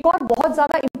 एक और बहुत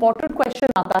ज्यादा important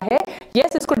question आता है.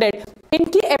 यस, इसको डेड.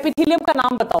 इनकी एपिथेलियम का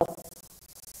नाम बताओ.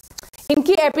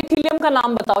 इनकी एपिथेलियम का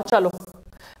नाम बताओ. चलो,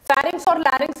 फेरिंग्स और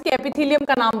लैरिंग्स की एपिथेलियम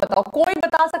का नाम बताओ. कोई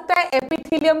बता सकता है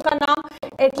एपिथेलियम का नाम?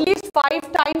 At least 5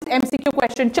 times MCQ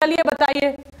question. चलिए बताइए,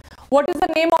 what is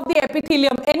the name of the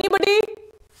epithelium? Anybody?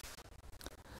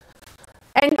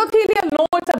 Endothelial? No,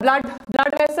 it's a blood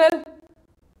vessel.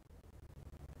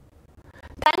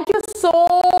 Thank you so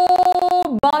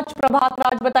much प्रभात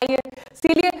राज. बताइए.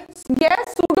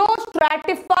 Yes, pseudo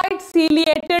stratified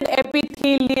ciliated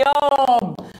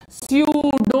epithelium.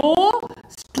 Pseudo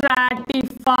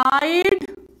stratified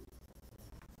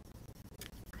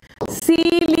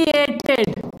ciliated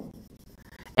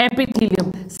epithelium.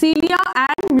 Cilia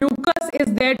and mucus is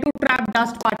there to trap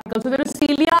dust particles. So there is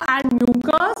cilia and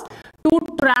mucus to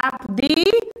trap the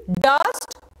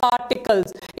dust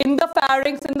particles in the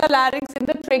pharynx, in the larynx, in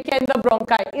the trachea, in the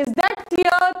bronchi. Is that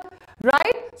clear?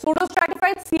 Right?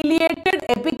 Pseudostratified ciliated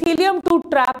epithelium to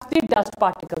trap the dust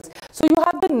particles. So you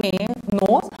have the name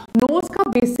nose. Nose का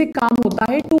basic काम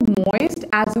होता है to moist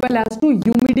as well as to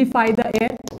humidify the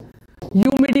air.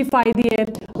 Humidify the air.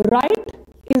 Right?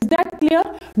 Is that clear?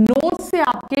 Nose से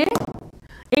आपके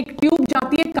एक tube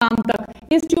जाती है कान तक.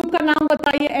 इस ट्यूब का नाम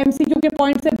बताइए. एमसीक्यू के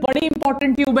पॉइंट से बड़ी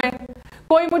इंपॉर्टेंट ट्यूब है.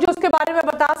 कोई मुझे उसके बारे में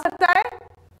बता सकता है?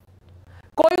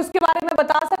 कोई उसके बारे में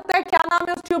बता सकता है? क्या नाम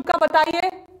है उस ट्यूब का? बताइए.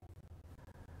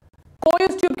 कोई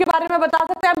उस ट्यूब के बारे में बता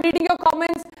सकता है? I'm reading your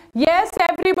comments. Yes,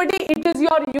 everybody, it is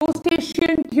your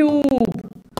eustachian tube.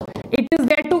 It is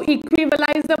there to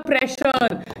equalize the pressure.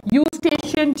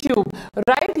 Eustachian tube,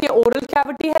 right? ये oral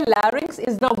cavity है. Larynx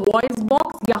is the voice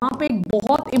box. यहाँ पे एक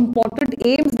बहुत important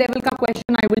AIMS level का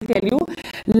question I will tell you.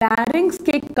 Larynx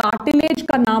के cartilage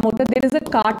का नाम होता है. There is a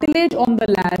cartilage on the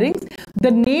larynx.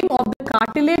 The name of the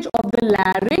cartilage of the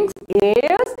larynx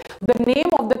is the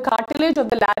name of the cartilage of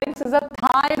the larynx is a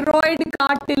thyroid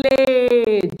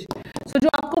cartilage. So जो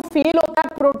आपको feel होता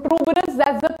है protuberance,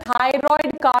 that's the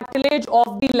thyroid cartilage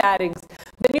of the larynx.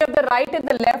 Then you have the right and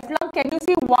the left lung. Can you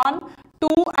see 1,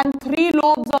 2 and 3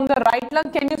 lobes on the right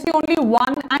lung? Can you see only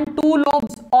 1 and 2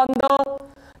 lobes on the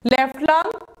left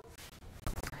lung?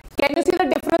 Can you see the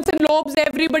difference in lobes,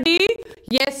 everybody?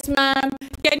 Yes, ma'am.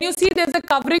 Can you see there's a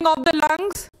covering of the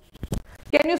lungs?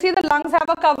 Can you see the lungs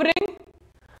have a covering?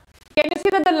 Can you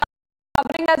see that the lungs are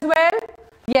covering as well?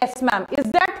 Yes, ma'am.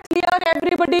 Is that clear,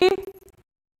 everybody?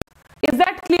 Is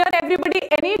that clear, everybody?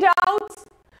 Any doubts?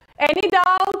 Any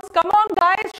doubts? Come on,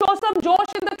 guys, show some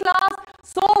josh in the class.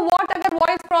 So what अगर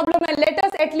voice problem है? Let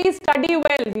us at least study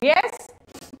well. Yes?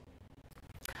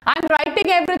 I'm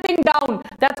writing everything down.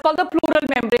 That's called the pleural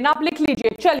membrane. आप लिख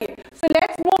लीजिए. चलिए. So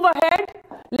let's move ahead.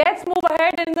 Let's move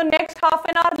ahead. In the next half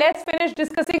an hour, let's finish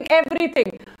discussing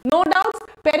everything. No doubts?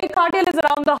 Pericardial is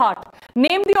around the heart.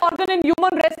 Name the organ in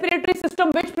human respiratory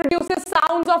system which produces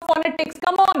sounds of phonetics.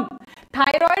 Come on.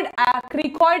 Thyroid,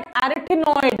 cricoid,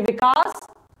 arytenoid. Vikas?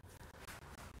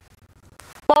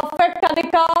 Perfect,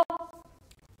 Anika.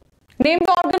 Name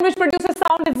the organ which produces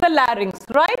sound. It's the larynx,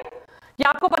 right? ये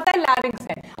आपको पता है larynx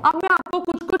है. अब मैं आपको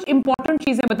कुछ important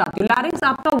चीजें बताती हूँ. larynx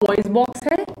आपका वॉइस बॉक्स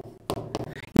है.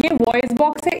 ये वॉइस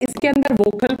बॉक्स है. इसके अंदर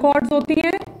वोकल कॉर्ड्स होती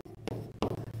है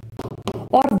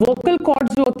और वोकल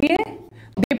कॉर्ड्स जो होती है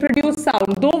they produce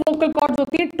sound. 2 vocal cords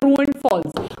होती है, ट्रू एंड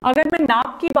फॉल्स. अगर मैं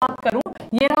नाक की बात करूं,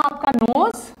 ये रहा आपका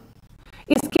नोज.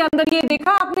 इसके अंदर ये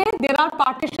देखा आपने, there are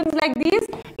partitions like this.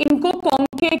 इनको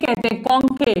कॉन्के कहते हैं.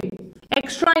 कॉन्के.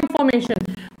 Extra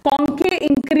information. कॉन्के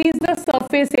increase the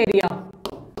surface area.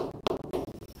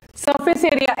 Surface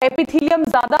area. Epithelium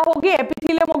ज्यादा होगी,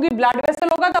 एपिथेलियम होगी, ब्लड वेसल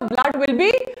होगा, तो blood will be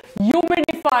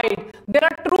humidified. There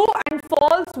are true and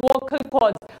false vocal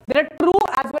cords. There are true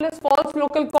as well as false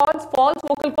vocal cords. False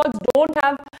vocal cords don't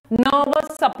have nervous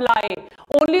supply.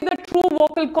 Only the true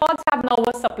vocal cords have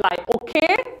nervous supply.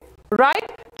 Okay? Right?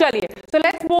 चलिए. So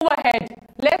let's move ahead.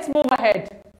 Let's move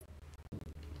ahead.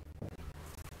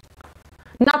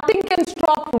 Nothing can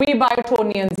stop we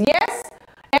Biotonians. Yes?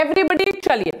 Everybody,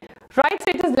 चलिए. Right?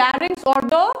 So it is larynx or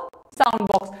the sound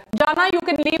box. Vana, you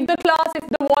can leave the class if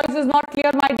the voice is not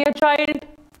clear, my dear child.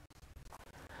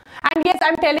 And yes,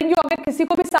 I'm telling you, अगर किसी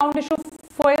को भी sound issue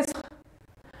face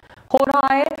हो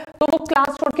रहा है तो वो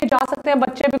class छोड़ के जा सकते हैं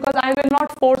बच्चे, because I will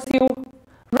not force you,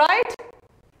 right?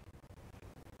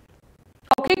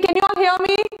 Okay, can you all hear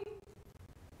me?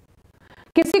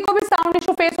 किसी को भी साउंड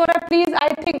इशू फेस हो रहा है, please, I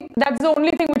think that's the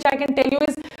only thing which I can tell you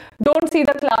is don't see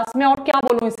the class. मैं और क्या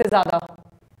बोलूं इससे ज्यादा,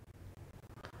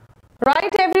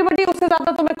 राइट एवरीबॉडी? उससे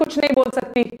ज्यादा तो मैं कुछ नहीं बोल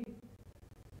सकती।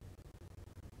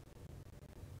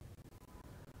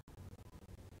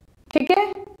 ठीक है,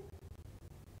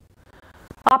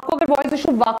 आपको अगर वॉइस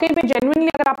इशू वाकई में जेन्युइनली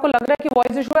अगर आपको लग रहा है कि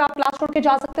वॉइस इशू है, आप क्लास छोड़ के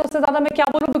जा सकते हैं। उससे ज्यादा मैं क्या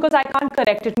बोलूं, because I can't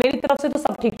correct it. मेरी तरफ से तो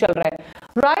सब ठीक चल रहा है,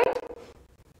 राइट?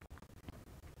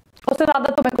 उससे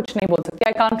ज्यादा तो मैं कुछ नहीं बोल सकती।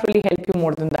 I can't really help you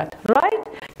more than that, right?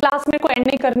 Class मेरे को एंड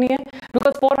नहीं करनी है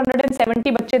बिकॉज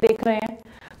 470 बच्चे देख रहे हैं।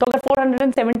 तो अगर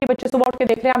 470 बच्चे सुबह उठ के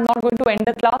देख रहे हैं, I am not going to and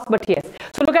the class, but yes,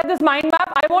 so look at this mind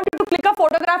map. I want you to click a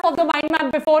photograph of the mind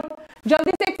map before.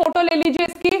 जल्दी से एक फोटो ले लीजिए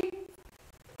इसकी,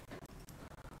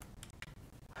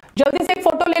 जल्दी से एक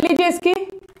फोटो ले लीजिए इसकी।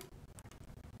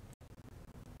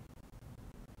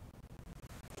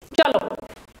 चलो,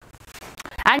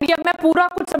 एंड ये मैं पूरा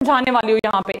कुछ समझाने वाली हूं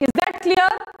यहां पे। Is that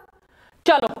clear?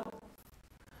 चलो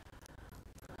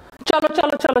चलो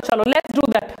चलो चलो चलो, लेट्स डू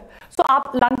दैट। सो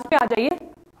आप लंच पे आ जाइए,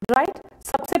 राइट?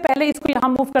 सबसे पहले इसको यहां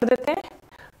मूव कर देते हैं,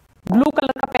 ब्लू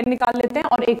कलर का पेन निकाल लेते हैं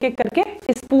और एक एक करके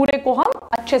इस पूरे को हम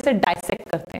अच्छे से डाइसेक्ट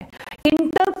करते हैं।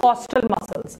 इंटरकॉस्टल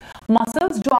मसल्स,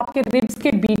 मसल्स जो आपके रिब्स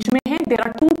के बीच में है, there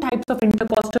are two types of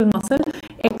intercostal muscle,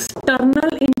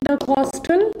 external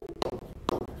intercostal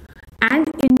and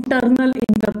internal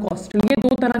intercostal. ये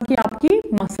दो तरह की आपकी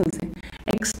मसल्स हैं,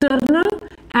 external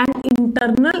and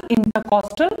internal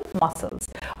intercostal muscles,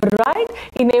 right?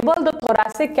 Enable the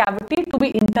thoracic cavity to be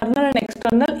internal and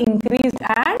external, increased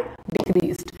and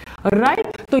decreased, right?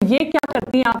 तो ये क्या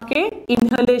करती है आपके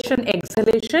इनहलेशन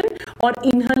एक्सहेलेशन, और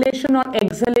इनहलेशन और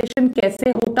एक्सहेलेशन कैसे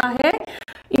होता है?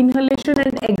 इनहलेशन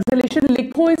एंड एक्सहेलेशन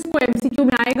लिखो, इसको एमसीक्यू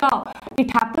में आएगा।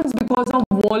 It happens because of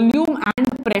volume and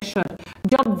pressure.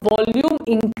 जब वॉल्यूम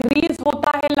इंक्रीज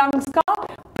होता है लंग्स का,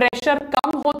 प्रेशर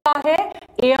कम होता है,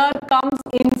 air comes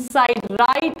inside,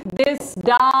 right this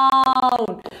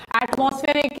down.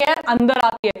 Atmospheric air अंदर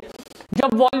आती है।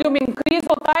 जब वॉल्यूम इंक्रीज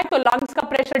होता है तो लंग्स का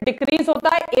प्रेशर डिक्रीज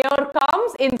होता है, air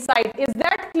comes inside. Is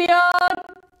that clear?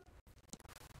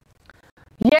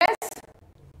 Yes,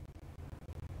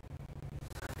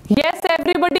 yes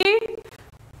everybody,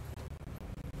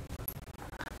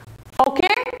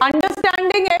 okay,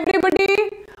 understanding everybody,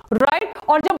 right?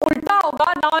 और जब उल्टा होगा,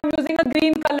 now I'm using a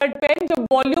green colored pen, जब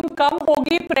वॉल्यूम कम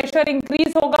होगी, प्रेशर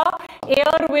इंक्रीज होगा,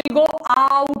 air will go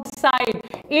outside.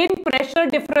 In pressure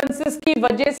differences की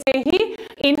वजह से ही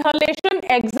इनहलेशन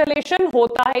एक्सहेलेशन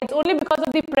होता है। It's only because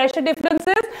of the pressure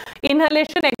differences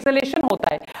inhalation exhalation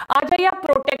होता है। आ जाइए आप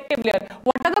protective layer.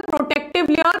 What are the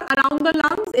protective layer around the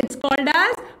lungs? It's called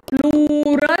as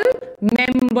pleural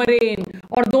membrane.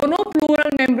 और दोनों प्लूरल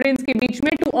मेम्ब्रेन्स के बीच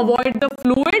में, to avoid the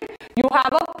fluid, you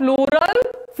have a pleural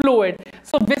fluid.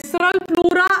 So visceral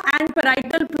pleura and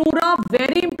parietal pleura,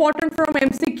 very important from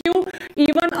MCQ.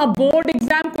 Even a board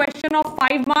exam question of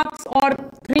 5 marks or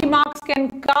 3 marks can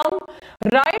come,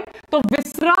 right? So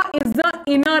viscera is the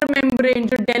inner membrane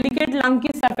जो delicate lung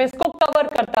की surface को cover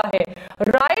करता है,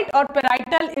 right? और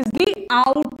parietal is the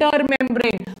outer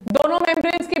membrane. दोनों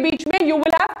membranes के बीच में you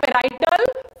will have parietal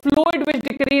fluid which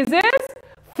decreases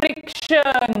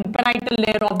friction, parietal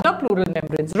layer of the pleural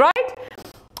membranes, right?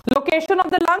 Location of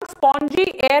the lung, spongy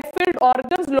air-filled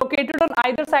organs located on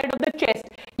either side of the chest.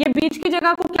 ये बीच की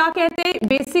जगह को क्या कहते हैं?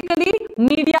 Basically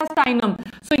mediastinum.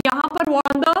 So यहाँ पर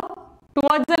on the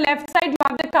towards the left side you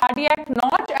have the cardiac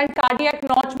notch, and cardiac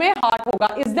notch में heart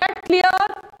होगा. Is that clear?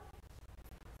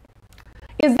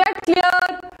 Is that clear?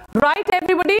 Right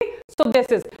everybody? So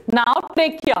this is now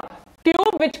trachea.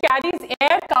 Tube which carries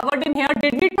air covered in here.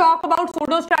 Did we talk about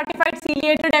pseudostratified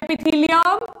ciliated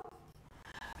epithelium?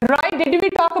 Right? Did we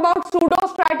talk about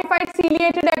pseudostratified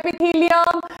ciliated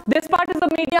epithelium? This part is the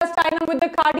mediastinum with the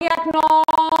cardiac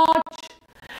notch.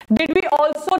 Did we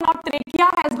also not?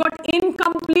 Trachea has got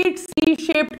incomplete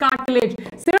C-shaped cartilage.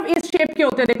 सिर्फ इस shape के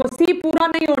होते हैं, देखो C पूरा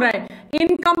नहीं हो रहा है,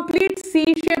 incomplete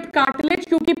C-shaped cartilage,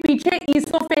 क्योंकि पीछे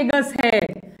esophagus है,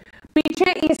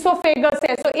 पीछे esophagus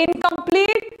है, so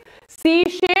incomplete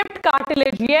C-shaped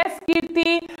cartilage. Yes,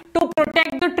 Kirti, to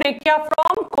protect the trachea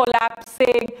from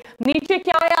collapsing. नीचे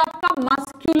क्या है आपका?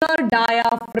 muscular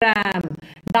diaphragm.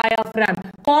 Diaphragm.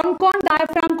 कौन कौन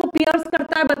diaphragm को pierce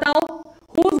करता है बताओ?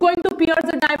 Who's going to pierce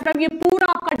the diaphragm? ये पूरा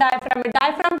आपका diaphragm है.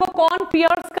 Diaphragm को कौन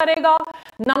pierce करेगा?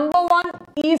 Number 1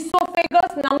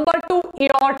 esophagus, number 2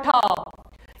 aorta.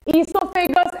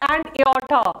 Oesophagus and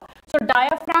aorta. So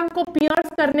diaphragm को पियर्स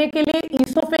करने के लिए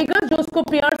ईसोफेगस, जो उसको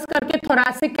पियर्स करके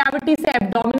थोरैसिक कैविटी से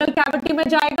एब्डोमिनल कैविटी में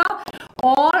जाएगा,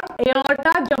 और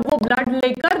एओर्टा जब वो ब्लड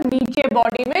लेकर नीचे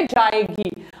बॉडी में जाएगी।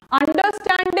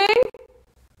 Understanding?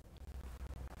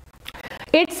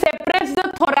 It separates the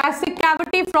thoracic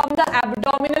cavity from the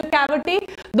abdominal cavity.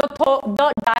 The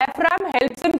diaphragm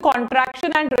helps in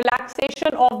contraction and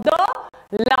relaxation of the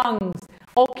lungs.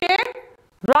 Okay?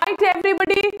 Right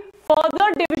everybody? Further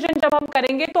division जब हम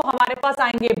करेंगे तो हमारे पास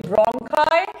आएंगे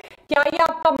bronchi. क्या ये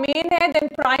आपका main है? Then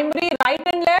primary, right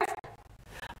and left.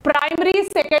 Primary,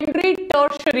 secondary,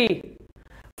 tertiary.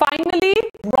 Finally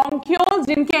bronchioles,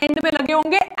 जिनके end में लगे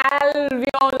होंगे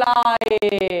alveoli.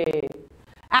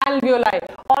 Alveoli.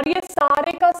 और ये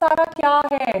सारे का सारा क्या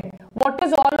है? What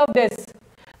is all of this?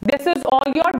 This is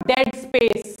all your dead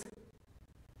space.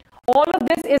 All of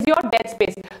this is your dead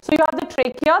space. So you have the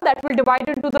trachea that will divide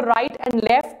into the right and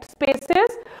left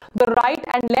spaces, the right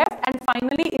and left, and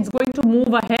finally it's going to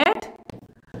move ahead.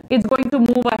 It's going to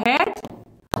move ahead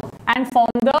and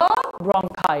form the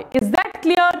bronchi. Is that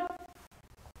clear?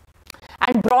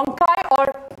 And bronchi or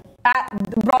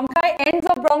bronchi, ends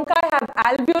of bronchi have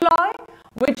alveoli,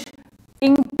 which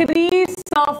increase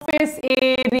surface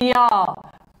area.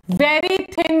 Very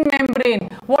thin membrane.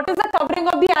 What is the covering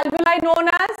of the alveoli known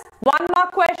as? 1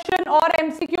 mark question or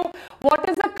MCQ. What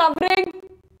is the covering?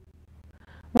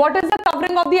 What is the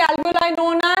covering of the alveoli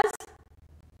known as?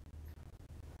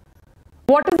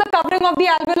 What is the covering of the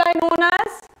alveoli known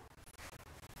as?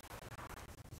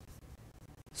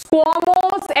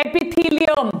 Squamous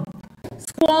epithelium.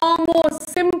 Squamous,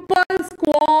 simple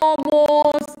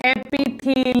squamous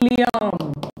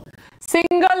epithelium.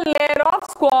 Single layer of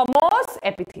squamous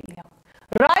epithelium.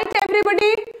 Right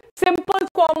everybody? Simple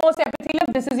squamous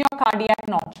epithelium. This is your cardiac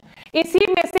notch. इसी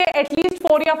में से at least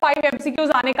 4 या 5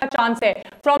 MCQs आने का chance है.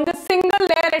 From this single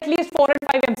layer at least 4 and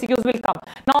 5 MCQs will come.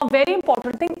 Now very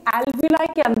important thing, alveoli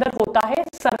के अंदर होता है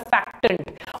surfactant,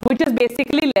 which is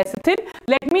basically lecithin.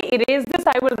 Let me erase this.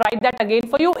 I will write that again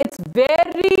for you. It's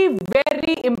very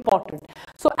very important.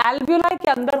 So alveoli के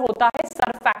अंदर होता है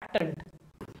surfactant.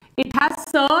 It has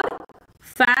surfactant.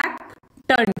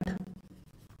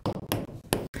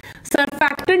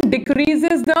 Surfactant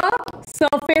decreases the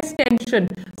surface tension.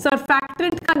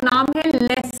 Surfactant का नाम है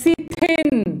lecithin.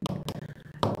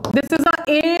 This is a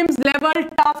AIMS level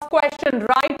tough question.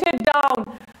 Write it down.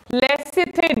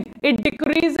 Lecithin. It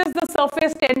decreases the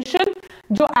surface tension,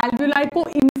 जो alveoli को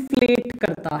inflate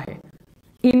करता है.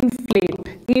 Inflate.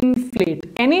 Inflate.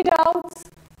 Any doubts?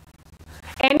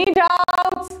 Any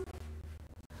doubts?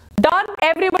 Done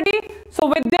everybody? So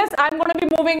with this I'm going to be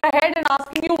moving ahead and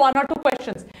asking you 1 or 2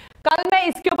 questions. कल मैं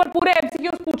इसके ऊपर पूरे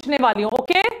MCQs पूछने वाली हूँ.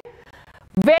 Okay?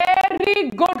 Very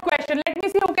good question. Let me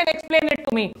see who can explain it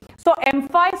to me. So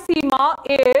emphysema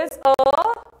is a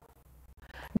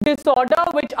disorder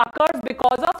which occurs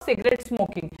because of cigarette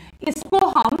smoking. इसको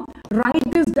हम write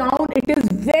this down. It is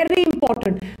very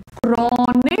important.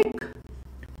 Chronic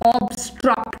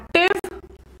obstructive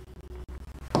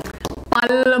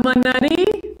pulmonary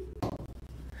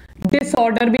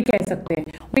disorder भी कह सकते हैं.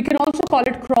 We can also call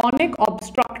it chronic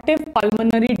obstructive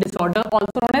pulmonary disorder,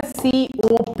 also known as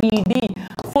COPD.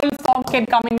 Full form can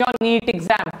come in your NEET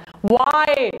exam.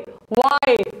 Why?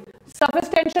 Why? Surface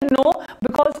tension? No,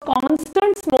 because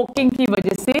constant smoking की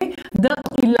वजह से the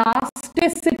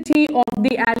elasticity of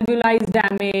the alveoli is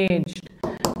damaged.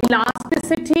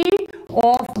 Elasticity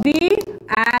of the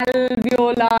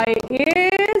alveoli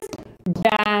is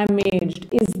damaged.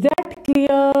 Is that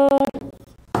clear?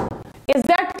 Is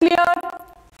that clear?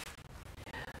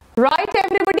 Right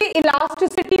everybody?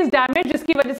 Elasticity is damaged,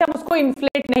 जिसकी वजह से हम उसको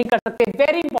inflate नहीं कर सकते.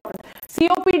 Very important.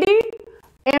 COPD,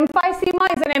 emphysema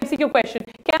is an MCQ question.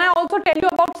 Can I also tell you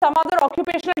about some other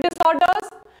occupational disorders?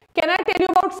 Can I tell you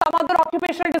about some other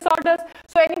occupational disorders?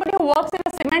 So anybody who works in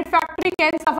a cement factory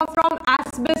can suffer from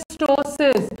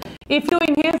asbestosis. If you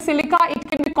inhale silica, it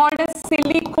can be called as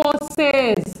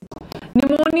silicosis.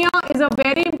 Pneumonia is a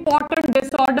very important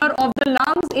disorder of the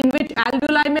lungs in which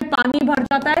alveoli में पानी भर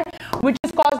जाता है, which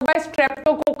is caused by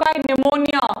streptococci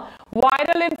pneumonia.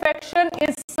 Viral infection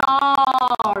is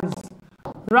SARS.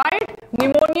 Right?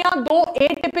 Pneumonia, दो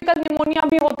atypical pneumonia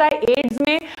भी होता है AIDS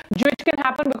में, which can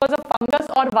happen because of fungus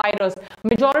or virus.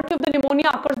 Majority of the pneumonia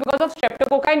occurs because of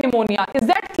streptococci pneumonia. Is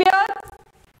that clear?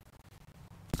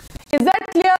 Is that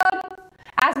clear?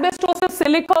 Asbestosis,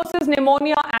 silicosis,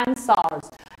 pneumonia and SARS.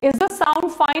 Is the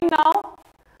sound fine now?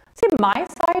 See, my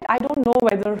side, I don't know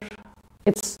whether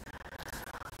it's,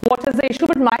 what is the issue,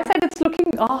 but my side it's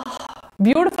looking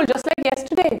beautiful, just like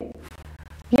yesterday.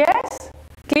 Yes?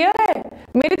 Clear है?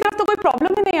 मेरी तरफ तो कोई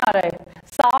problem ही नहीं आ रहा है.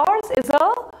 SARS is a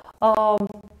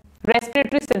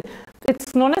respiratory syndrome.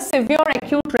 It's known as severe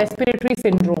acute respiratory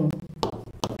syndrome.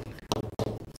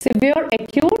 Severe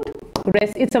acute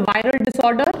it's a viral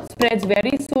disorder, spreads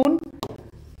very soon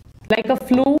like a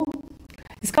flu.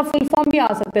 इसका full form भी आ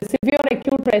सकता है, severe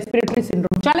acute respiratory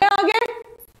syndrome. चले आगे.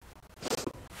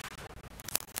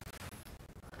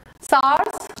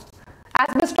 SARS,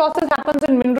 asbestosis happens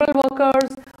in mineral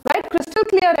workers, right? Crystal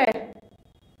clear है.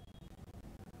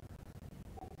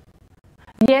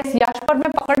 Yes, यश पर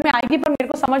मैं पकड़ में आएगी, पर मेरे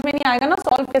को समझ में नहीं आएगा ना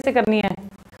सॉल्व कैसे करनी है.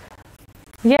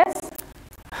 Yes,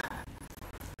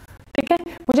 ठीक है.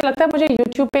 मुझे लगता है मुझे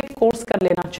YouTube पे एक कोर्स कर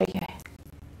लेना चाहिए.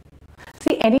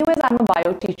 See, anyways, I'm a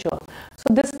bio teacher,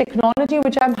 so this technology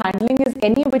which I'm handling is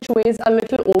any which ways a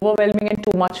little overwhelming and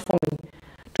too much for me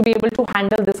to be able to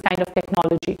handle this kind of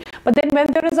technology. But then when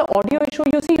there is an audio issue,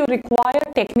 you see, you require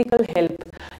technical help.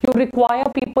 You require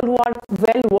people who are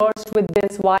well versed with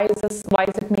this. Why is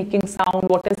it making sound?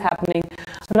 What is happening?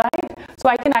 Right? So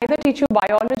I can either teach you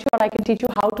biology or I can teach you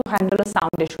how to handle a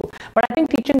sound issue. But I think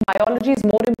teaching biology is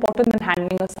more important than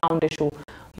handling a sound issue.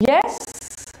 Yes?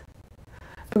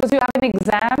 Because you have an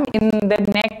exam in the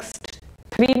next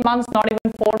 3 months, not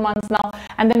even 4 months now,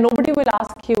 and then nobody will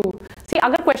ask you. See,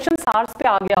 agar question SARS pe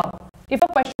aa gaya, if a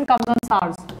question comes on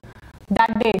SARS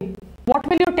that day, what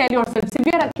will you tell yourself?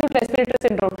 Severe acute respiratory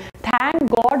syndrome.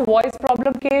 Thank God voice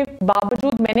problem के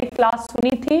बावजूद मैंने class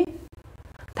सुनी थी.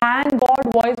 Thank God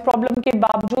voice problem के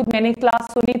बावजूद मैंने class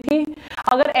सुनी थी.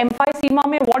 अगर emphysema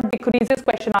में what decreases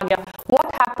question आ गया, what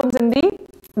happens in the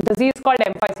disease called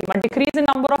emphysema? Decrease in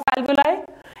number of alveoli,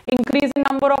 increase in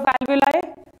number of alveoli,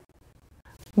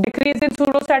 decrease in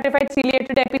pseudostratified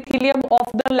ciliated epithelium of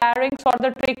the larynx or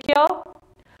the trachea,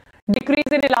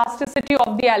 decrease in elasticity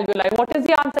of the alveoli. What is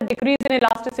the answer? Decrease in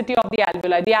elasticity of the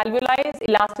alveoli. The alveoli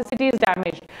elasticity is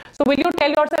damaged. So will you tell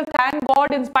yourself, thank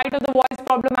God, in spite of the voice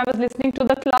problem, I was listening to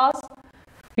the class?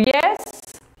 Yes.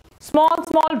 Small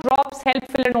drops help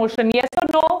fill an ocean. Yes or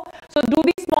no? So do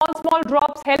these small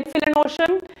drops help fill an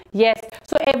ocean? Yes.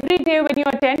 So every day when you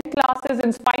attend classes,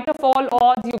 in spite of all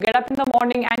odds, you get up in the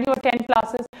morning and you attend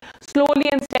classes, slowly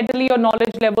and steadily your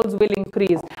knowledge levels will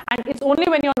increase. And it's only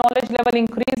when your knowledge level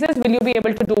increases will you be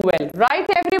able to do well. Right,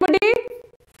 everybody?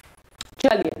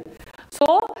 Chaliye.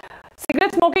 So,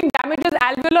 cigarette smoking damages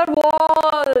alveolar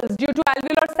walls due to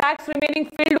alveolar sacs remaining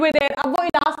filled with air. अब वो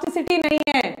elasticity नहीं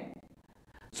है.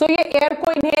 So ये air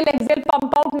को inhale exhale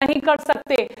pump out नहीं कर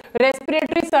सकते.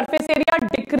 Respiratory surface area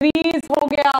decrease हो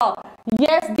गया.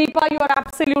 Yes Deepa, you are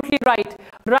absolutely right.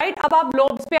 Right, अब आप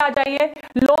लोब्स पे आ जाइए.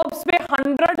 लोब्स पे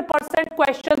 100%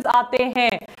 क्वेश्चंस आते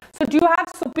हैं. So do you have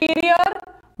superior,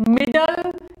 middle,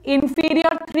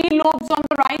 inferior 3 lobes on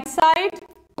the right side?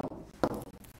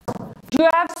 Do you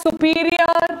have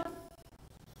superior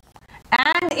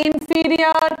and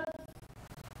inferior?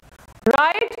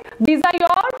 Right? These are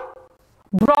your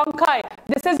bronchi.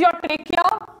 This is your trachea.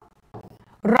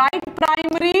 Right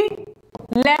primary,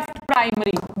 left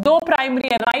primary. दो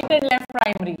primary है, right and left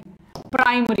primary.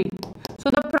 Primary. So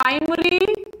the primary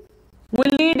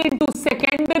will lead into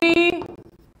secondary,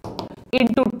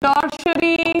 into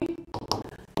tertiary,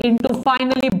 into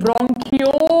finally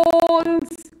bronchioles,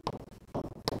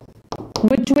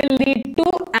 which will lead to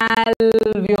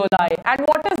alveoli. And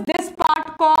what is this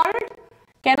part called?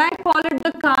 Can I call it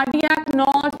the cardiac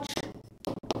notch?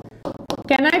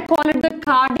 Can I call it the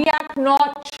cardiac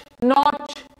notch?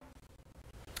 Notch.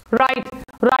 Right.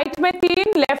 Right में 3,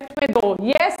 left में 2.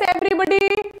 Yes, everybody.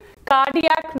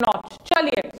 Cardiac notch.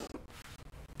 चलिए.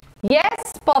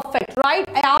 Yes, perfect. Right.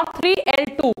 R3,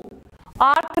 L2.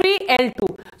 R3, L2.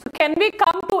 So can we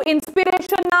come to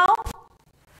inspiration now?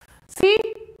 See,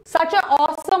 such an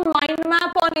awesome mind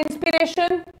map on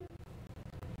inspiration.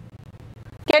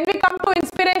 Can we come to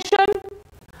inspiration?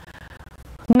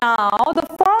 Now the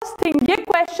first thing, ये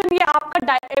question ये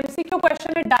आपका MCQ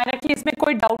question है directly, इसमें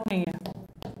कोई doubt नहीं है.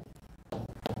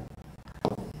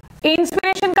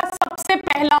 Inspiration का सबसे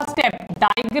पहला step,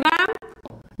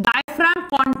 diaphragm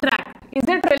contract. Is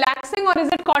it relaxing or is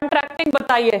it contracting?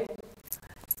 बताइए.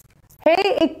 Hey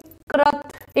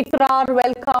Ikrar,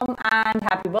 welcome and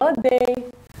happy birthday.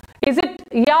 Is it?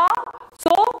 Yeah.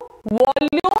 So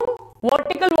volume,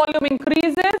 vertical volume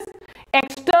increases.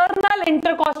 External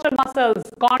intercostal muscles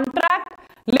contract,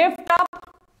 lift up,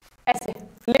 ऐसे,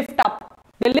 lift up.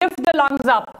 They lift the lungs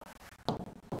up.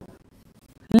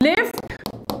 Lift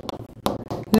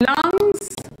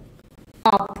lungs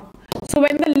up. So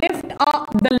when the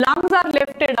lungs are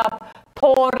lifted up,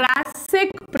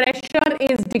 thoracic pressure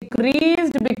is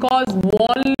decreased because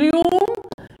volume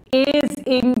is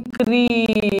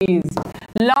increased.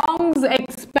 Lungs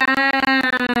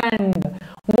expand.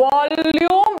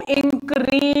 Volume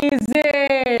increases.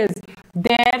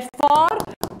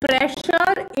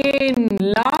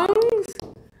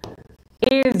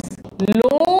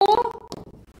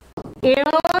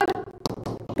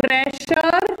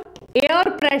 pressure, air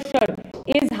pressure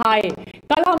is high.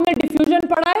 कल हमने diffusion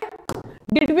पढ़ा है.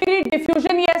 Did we read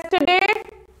diffusion yesterday?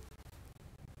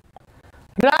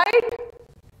 Right?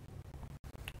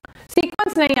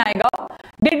 Sequence नहीं आएगा.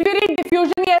 Did we read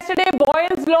diffusion yesterday?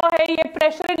 Boyle's law है ये.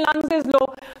 Pressure in lungs is low.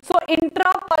 So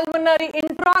intrapulmonary,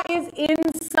 intra is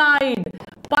inside,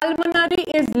 pulmonary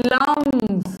is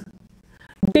lungs.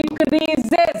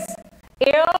 Decreases.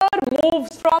 Air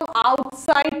moves from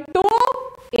outside to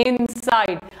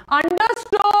inside.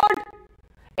 Understood?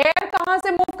 Air कहाँ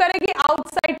से move करेगी?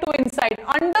 Outside to inside.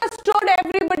 Understood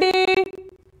everybody?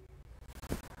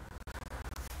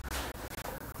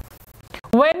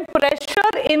 When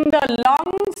pressure in the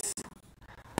lungs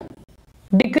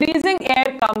decreasing,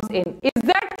 air comes in. Is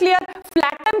that clear?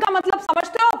 Flatten का मतलब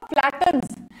समझते हो?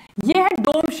 Flattens. ये है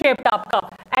dome shaped आपका.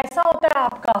 ऐसा होता है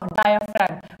आपका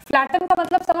डायाफ्राम. फ्लैटन का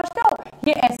मतलब समझते हो?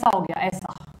 ये ऐसा हो गया,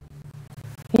 ऐसा.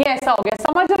 ये ऐसा हो गया.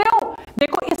 समझ रहे हो?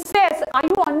 देखो इससे. Are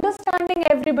you understanding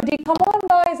everybody? Come on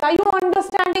guys. Are you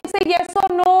understanding? Say yes or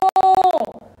no.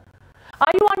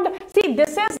 Are you under? See,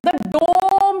 this is the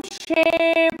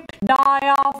dome-shaped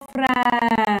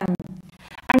diaphragm.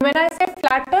 And when I say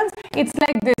flattens, it's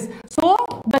like this. So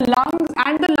the lungs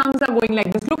are going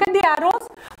like this. Look at the arrows.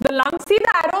 The lungs. See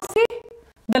the arrows. See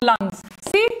the lungs.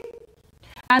 See.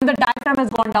 And the diaphragm has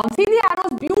gone down. See the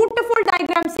arrows. Beautiful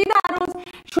diagram. See the arrows.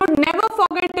 Should never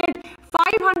forget it.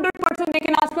 500% they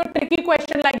can ask you a tricky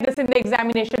question like this in the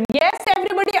examination. Yes,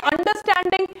 everybody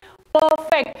understanding?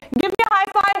 Perfect. Give me a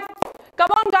high five.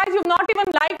 Come on guys, you've not even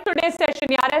liked today's session.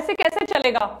 यार ऐसे कैसे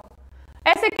चलेगा?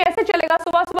 ऐसे कैसे चलेगा?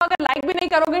 सुबह सुबह अगर लाइक भी नहीं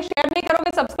करोगे, शेयर नहीं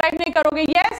करोगे, सब्सक्राइब नहीं करोगे.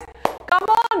 Yes, come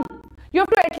on. You have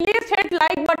to at least hit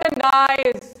like button,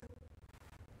 guys.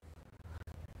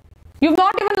 You've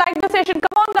not even liked the session.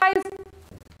 Come on, guys.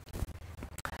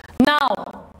 Now,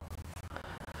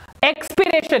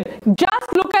 expiration.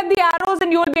 Just look at the arrows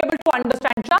and you will be able to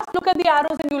understand. Just look at the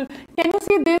arrows and you will. Can you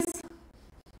see this?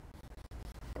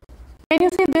 Can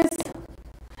you see this?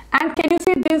 And can you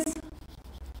see this?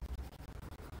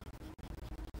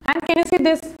 And can you see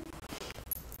this?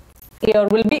 Air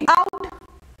will be out.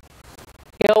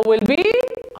 Air will be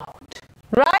out.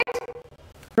 Right?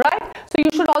 Right? So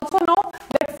you should also know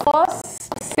that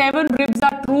first 7 ribs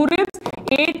are true ribs,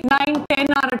 8, 9,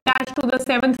 10 are attached to the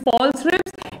 7th false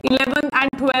ribs, 11 and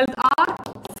 12 are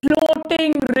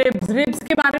floating ribs. Ribs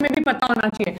के बारे में भी पता होना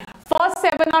चाहिए. First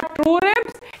 7 are true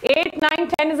ribs, 8, 9,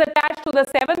 10 is attached to the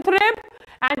 7th rib,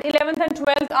 and 11th and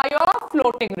 12th are your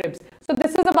floating ribs. So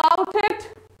this is about it.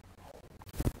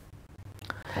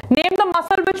 Name the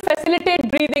muscle which facilitate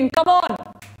breathing. Come on.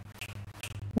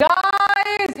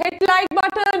 Guys, hit like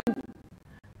button.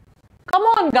 Come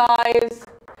on, guys.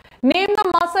 Name the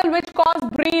muscle which cause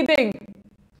breathing.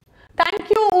 Thank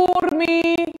you,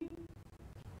 Urmi.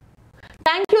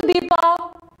 Thank you, Deepa.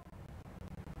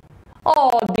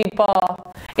 Oh, Deepa.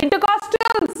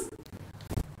 Intercostals.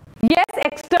 Yes,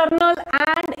 external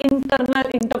and internal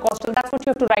intercostal. That's what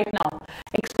you have to write now.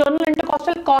 External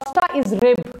intercostal. Costa is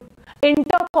rib.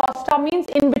 Intercosta means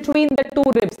in between the two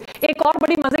ribs. एक और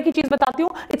बड़ी मजे की चीज बताती हूँ.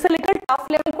 It's a little tough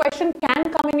level question, can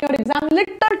come in your exam.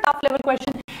 Little tough level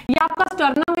question. ये आपका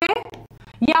sternum है.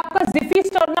 ये आपका zippy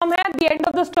sternum है. The end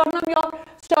of the sternum, your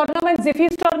sternum and zippy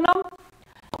sternum.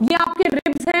 ये आपके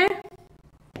ribs हैं.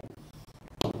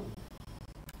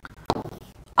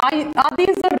 Are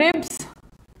these the ribs?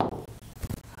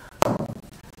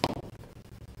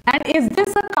 And is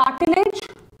this a cartilage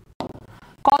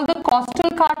called the costal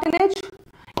cartilage?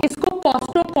 इसको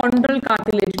costochondral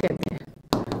cartilage कहते हैं.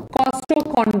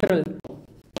 Costochondral.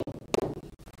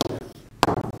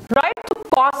 Right? तो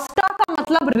costa का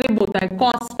मतलब rib होता है.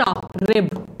 Costa, rib.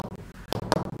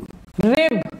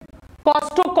 Rib.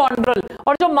 Costochondral.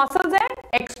 और जो muscles हैं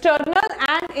external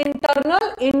and internal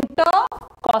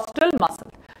intercostal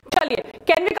muscle. चलिए,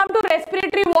 can we come to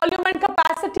respiratory volume and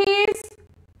capacities?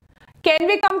 Can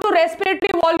we come to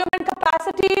respiratory volume and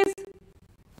capacities?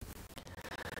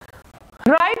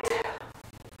 Right?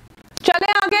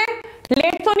 चले आगे.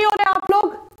 लेट तो नहीं हो रहे आप लोग?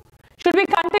 Should we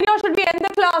continue or should we end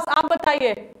the class? आप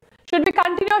बताइए. Should we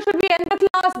continue or should we end the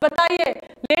class? बताइए.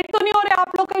 लेट तो नहीं हो रहे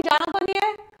आप लोग? कहीं जाना तो नहीं है?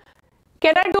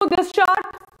 Can I do this chart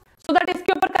so that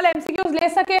इसके ऊपर कल MCQs ले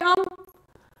सके हम?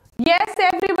 Yes,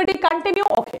 everybody continue.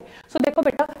 Okay. So देखो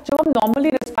बेटा, जब हम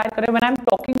normally respire करें, when I'm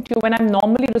talking to you, when I'm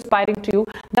normally respiring to you,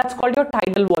 that's called your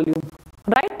tidal volume.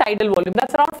 Right? Tidal volume.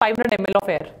 That's around 500 ml of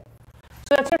air.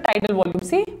 So that's your tidal volume.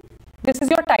 See? This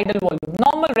is your tidal volume.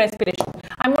 Normal respiration.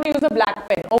 I'm going to use a black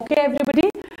pen. Okay, everybody?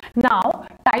 Now,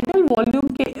 tidal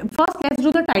volume. First, let's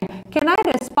do the tidal. Can I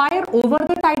respire over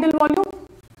the tidal volume?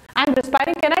 I'm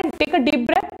respiring. Can I take a deep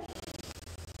breath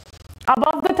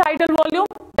above the tidal volume?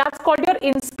 That's called your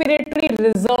inspiratory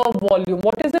reserve volume.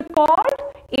 What is it called?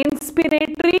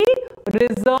 Inspiratory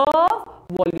reserve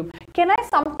volume. Can I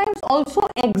sometimes also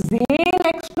exhale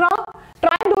extra?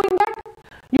 Try doing that.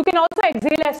 You can also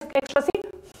exhale extra. See,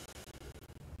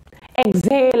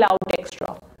 exhale out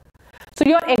extra. So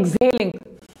you're exhaling.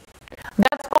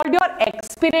 That's called your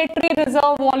expiratory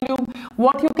reserve volume.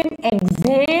 What you can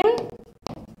exhale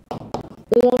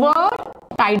over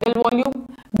tidal volume.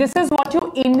 This is what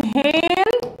you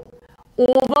inhale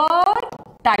over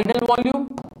tidal volume,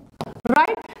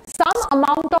 right? Some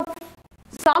amount of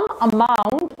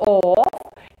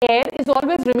air is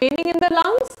always remaining in the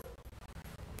lungs.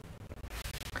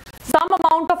 Some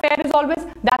amount of air is always,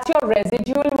 that's your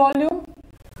residual volume.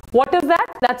 What is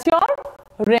that? That's your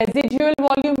residual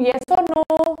volume, yes or no?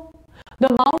 The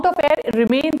amount of air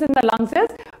remains in the lungs is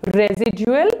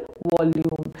residual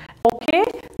volume. Okay,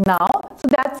 now, so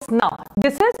that's now.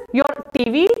 This is your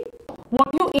TV.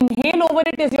 What you inhale over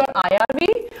it is your IRV.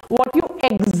 What you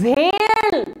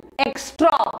exhale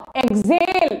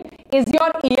is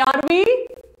your ERV.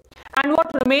 And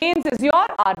what remains is your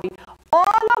RV.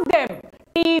 All of them,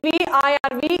 TV,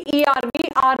 IRV,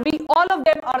 ERV, RV, all of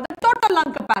them are the total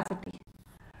lung capacity.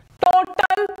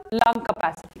 Total lung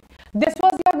capacity. This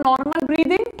was your normal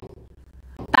breathing,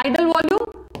 tidal volume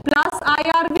plus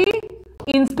IRV,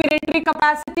 inspiratory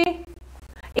capacity.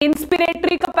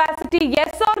 Inspiratory capacity,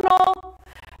 yes or no?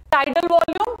 Tidal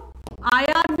volume,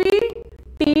 IRV,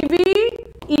 TV,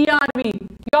 ERV.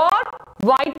 Your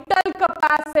vital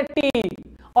capacity.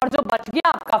 और जो बच गया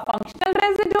आपका functional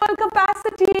residual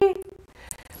capacity.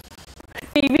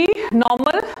 TV,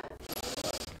 normal,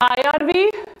 IRV,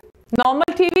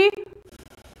 normal TV,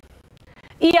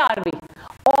 ERV.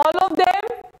 All of them,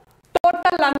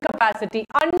 total lung capacity.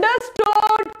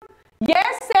 Understood?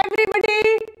 Yes,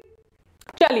 everybody?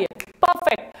 चलिए,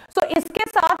 perfect. So इसके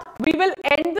साथ we will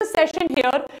end the session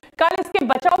here. कल इसके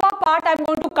बचा हुआ part I'm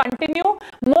going to continue.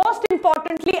 Most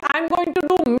importantly, I'm going to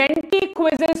do Menti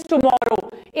quizzes tomorrow.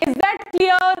 Is that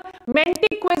clear?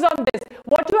 Menti quiz on this.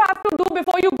 What you have to do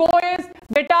before you go is,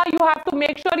 बेटा, you have to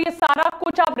make sure ये सारा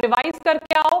कुछ आप revise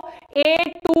करके आओ, A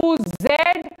to Z,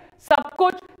 सब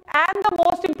कुछ. And the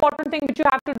most important thing which you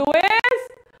have to do is,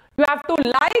 you have to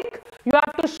like, you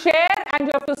have to share, and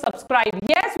you have to subscribe.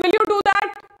 Yes, will you do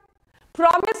that?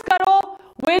 Promise karo.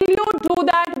 Will you do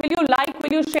that? Will you like,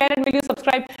 will you share, and will you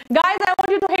subscribe? Guys, I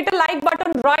want you to hit a like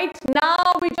button right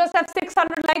now. We just have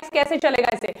 600 likes. Kaise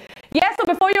chalega ise? Yes, so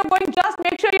before you're going, just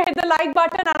make sure you hit the like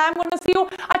button, and I'm going to see you.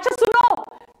 Acha suno,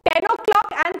 10 o'clock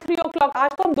and 3 o'clock.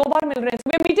 आज तो हम दो बार मिल रहे हैं.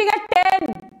 We are meeting at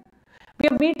 10. We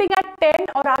are meeting at 10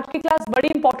 और आज की class बड़ी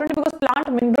important है because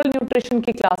plant mineral nutrition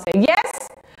की क्लास है. Yes?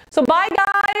 So bye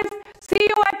guys. See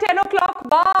you at 10 o'clock.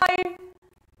 Bye.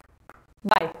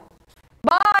 Bye.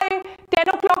 Bye.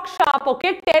 10 o'clock sharp.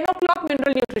 Okay? 10 o'clock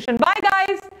mineral nutrition. Bye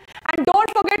guys. And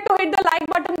don't forget to hit the like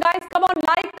button guys. Come on,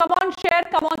 like, come on, share,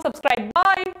 come on, subscribe.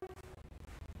 Bye.